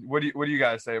him, what do you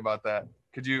guys say about that?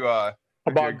 Could you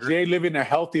about Jay living a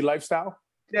healthy lifestyle?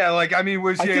 Yeah, like I mean,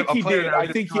 was he a player? I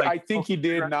think he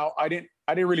did. Now I didn't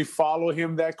really follow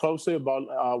him that closely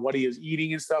about what he is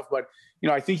eating and stuff, but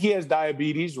I think he has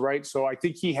diabetes, right? So I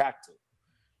think he had to.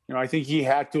 I think he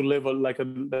had to live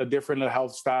a different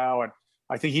health style, and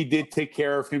I think he did take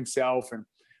care of himself, and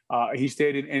he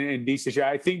stayed in decent shape.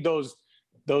 I think those.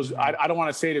 I don't want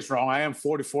to say this wrong. I am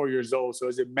 44 years old, so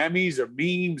is it memes or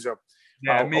memes or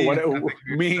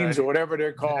memes or whatever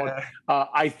they're called?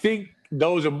 I think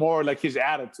those are more like his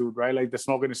attitude, right? Like the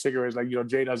smoking the cigarettes, like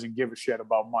Jay doesn't give a shit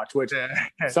about much. Which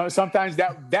sometimes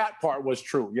that part was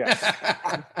true. Yes.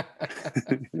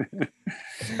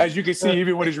 As you can see,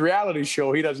 even with his reality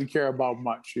show, he doesn't care about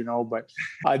much,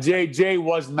 But Jay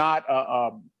was not.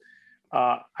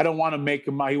 I don't want to make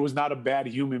him. He was not a bad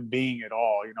human being at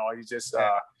all. He's just,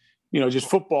 just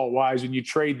football wise, when you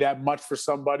trade that much for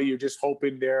somebody, you're just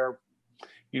hoping they're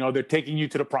taking you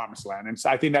to the promised land. And so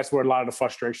I think that's where a lot of the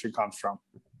frustration comes from.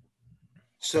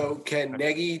 So can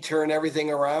Nagy turn everything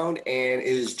around, and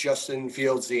is Justin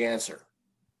Fields the answer?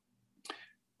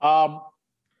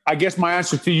 I guess my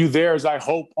answer to you there is I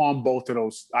hope on both of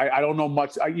those. I don't know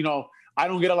much. I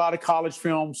don't get a lot of college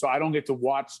film, so I don't get to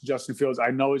watch Justin Fields.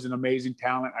 I know he's an amazing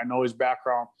talent. I know his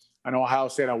background. I know Ohio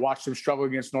State. I watched him struggle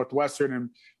against Northwestern and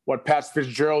what Pat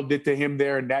Fitzgerald did to him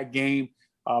there in that game.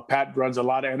 Pat runs a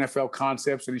lot of NFL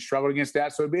concepts, and he struggled against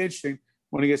that. So it'd be interesting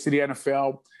when he gets to the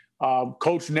NFL.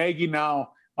 Coach Nagy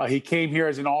now, he came here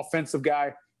as an offensive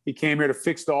guy. He came here to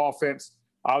fix the offense.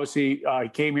 Obviously, he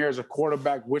came here as a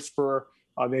quarterback whisperer.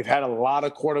 They've had a lot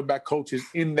of quarterback coaches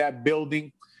in that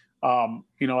building.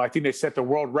 I think they set the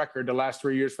world record the last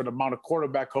 3 years for the amount of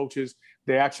quarterback coaches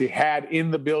they actually had in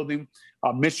the building.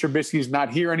 Mitch Trubisky's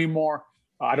not here anymore.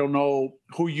 I don't know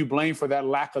who you blame for that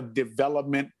lack of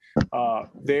development.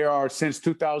 They are since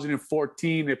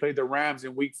 2014. They played the Rams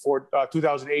in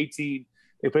 2018.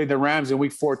 They played the Rams in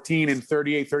week 14 in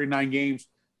 38, 39 games.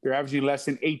 They're averaging less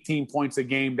than 18 points a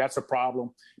game. That's a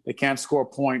problem. They can't score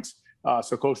points.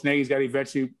 So Coach Nagy's got to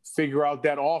eventually figure out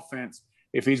that offense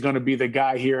if he's going to be the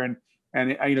guy here.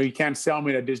 And you can't sell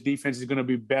me that this defense is going to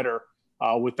be better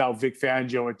without Vic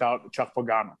Fangio, without Chuck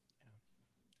Pagano.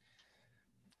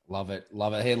 Love it.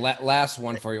 Hey, last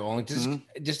one for you, Olin.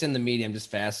 Just in the media, I'm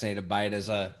just fascinated by it as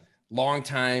a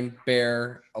longtime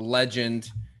Bear, a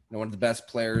legend, one of the best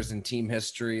players in team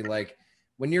history. Like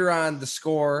when you're on The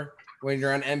Score, when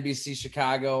you're on NBC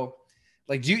Chicago,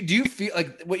 like do you feel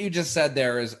like what you just said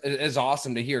there is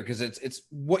awesome to hear, because it's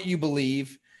what you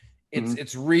believe.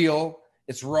 It's real.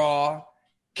 It's raw.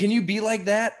 Can you be like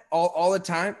that all the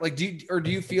time? Like, do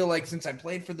you feel like since I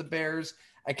played for the Bears,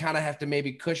 I kind of have to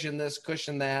maybe cushion this,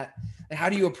 cushion that? And how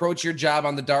do you approach your job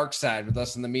on the dark side with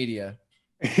us in the media?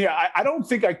 Yeah, I don't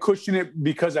think I cushion it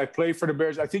because I play for the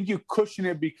Bears. I think you cushion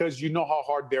it because you know how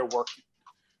hard they're working,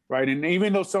 right? And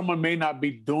even though someone may not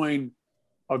be doing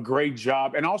a great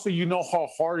job, and also you know how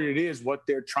hard it is what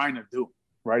they're trying to do,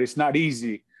 right? It's not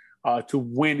easy to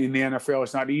win in the NFL.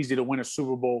 It's not easy to win a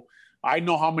Super Bowl. I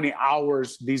know how many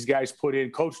hours these guys put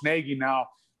in. Coach Nagy now,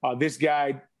 this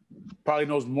guy probably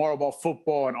knows more about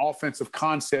football and offensive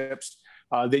concepts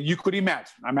than you could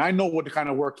imagine. I mean, I know what the kind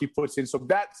of work he puts in. So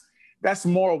that's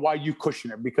more why you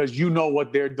cushion it, because you know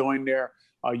what they're doing there.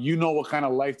 You know what kind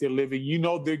of life they're living. You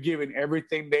know they're giving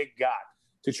everything they got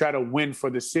to try to win for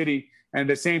the city. And at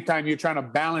the same time, you're trying to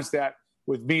balance that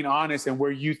with being honest and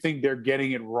where you think they're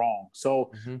getting it wrong.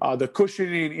 So the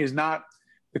cushioning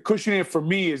for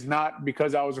me is not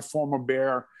because I was a former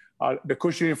Bear. The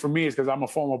cushioning for me is because I'm a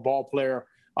former ball player.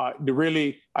 I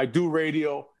do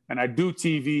radio and I do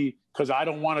TV because I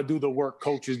don't want to do the work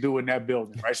coaches do in that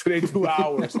building, right? So they do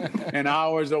hours and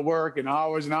hours of work and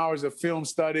hours of film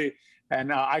study.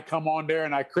 And I come on there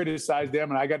and I criticize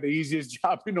them, and I got the easiest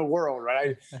job in the world,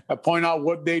 right? I point out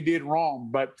what they did wrong.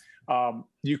 But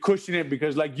you cushion it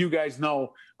because, like you guys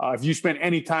know, if you spend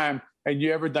any time and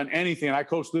you ever done anything, and I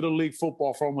coached Little League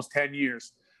football for almost 10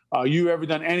 years, you ever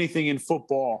done anything in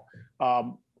football,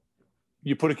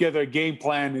 you put together a game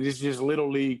plan, and it's just Little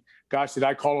League. Gosh, did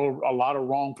I call a lot of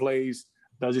wrong plays?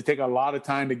 Does it take a lot of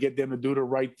time to get them to do the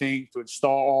right thing, to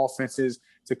install offenses,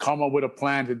 to come up with a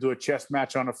plan, to do a chess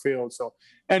match on the field? So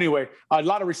anyway, a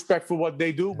lot of respect for what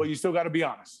they do, but you still got to be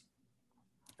honest.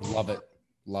 Love it.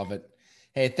 Love it.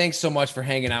 Hey, thanks so much for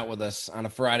hanging out with us on a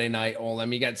Friday night,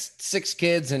 Olin. You got 6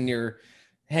 kids and you're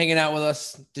hanging out with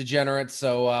us, degenerates.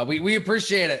 So we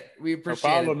appreciate it. We appreciate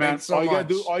no problem, it. Man. So all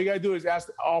you gotta do is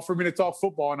offer me to talk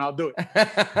football, and I'll do it.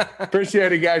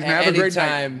 Appreciate it, guys. Man, have a great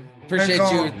night.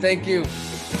 Appreciate you. Thank you.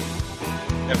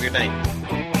 Have a good night.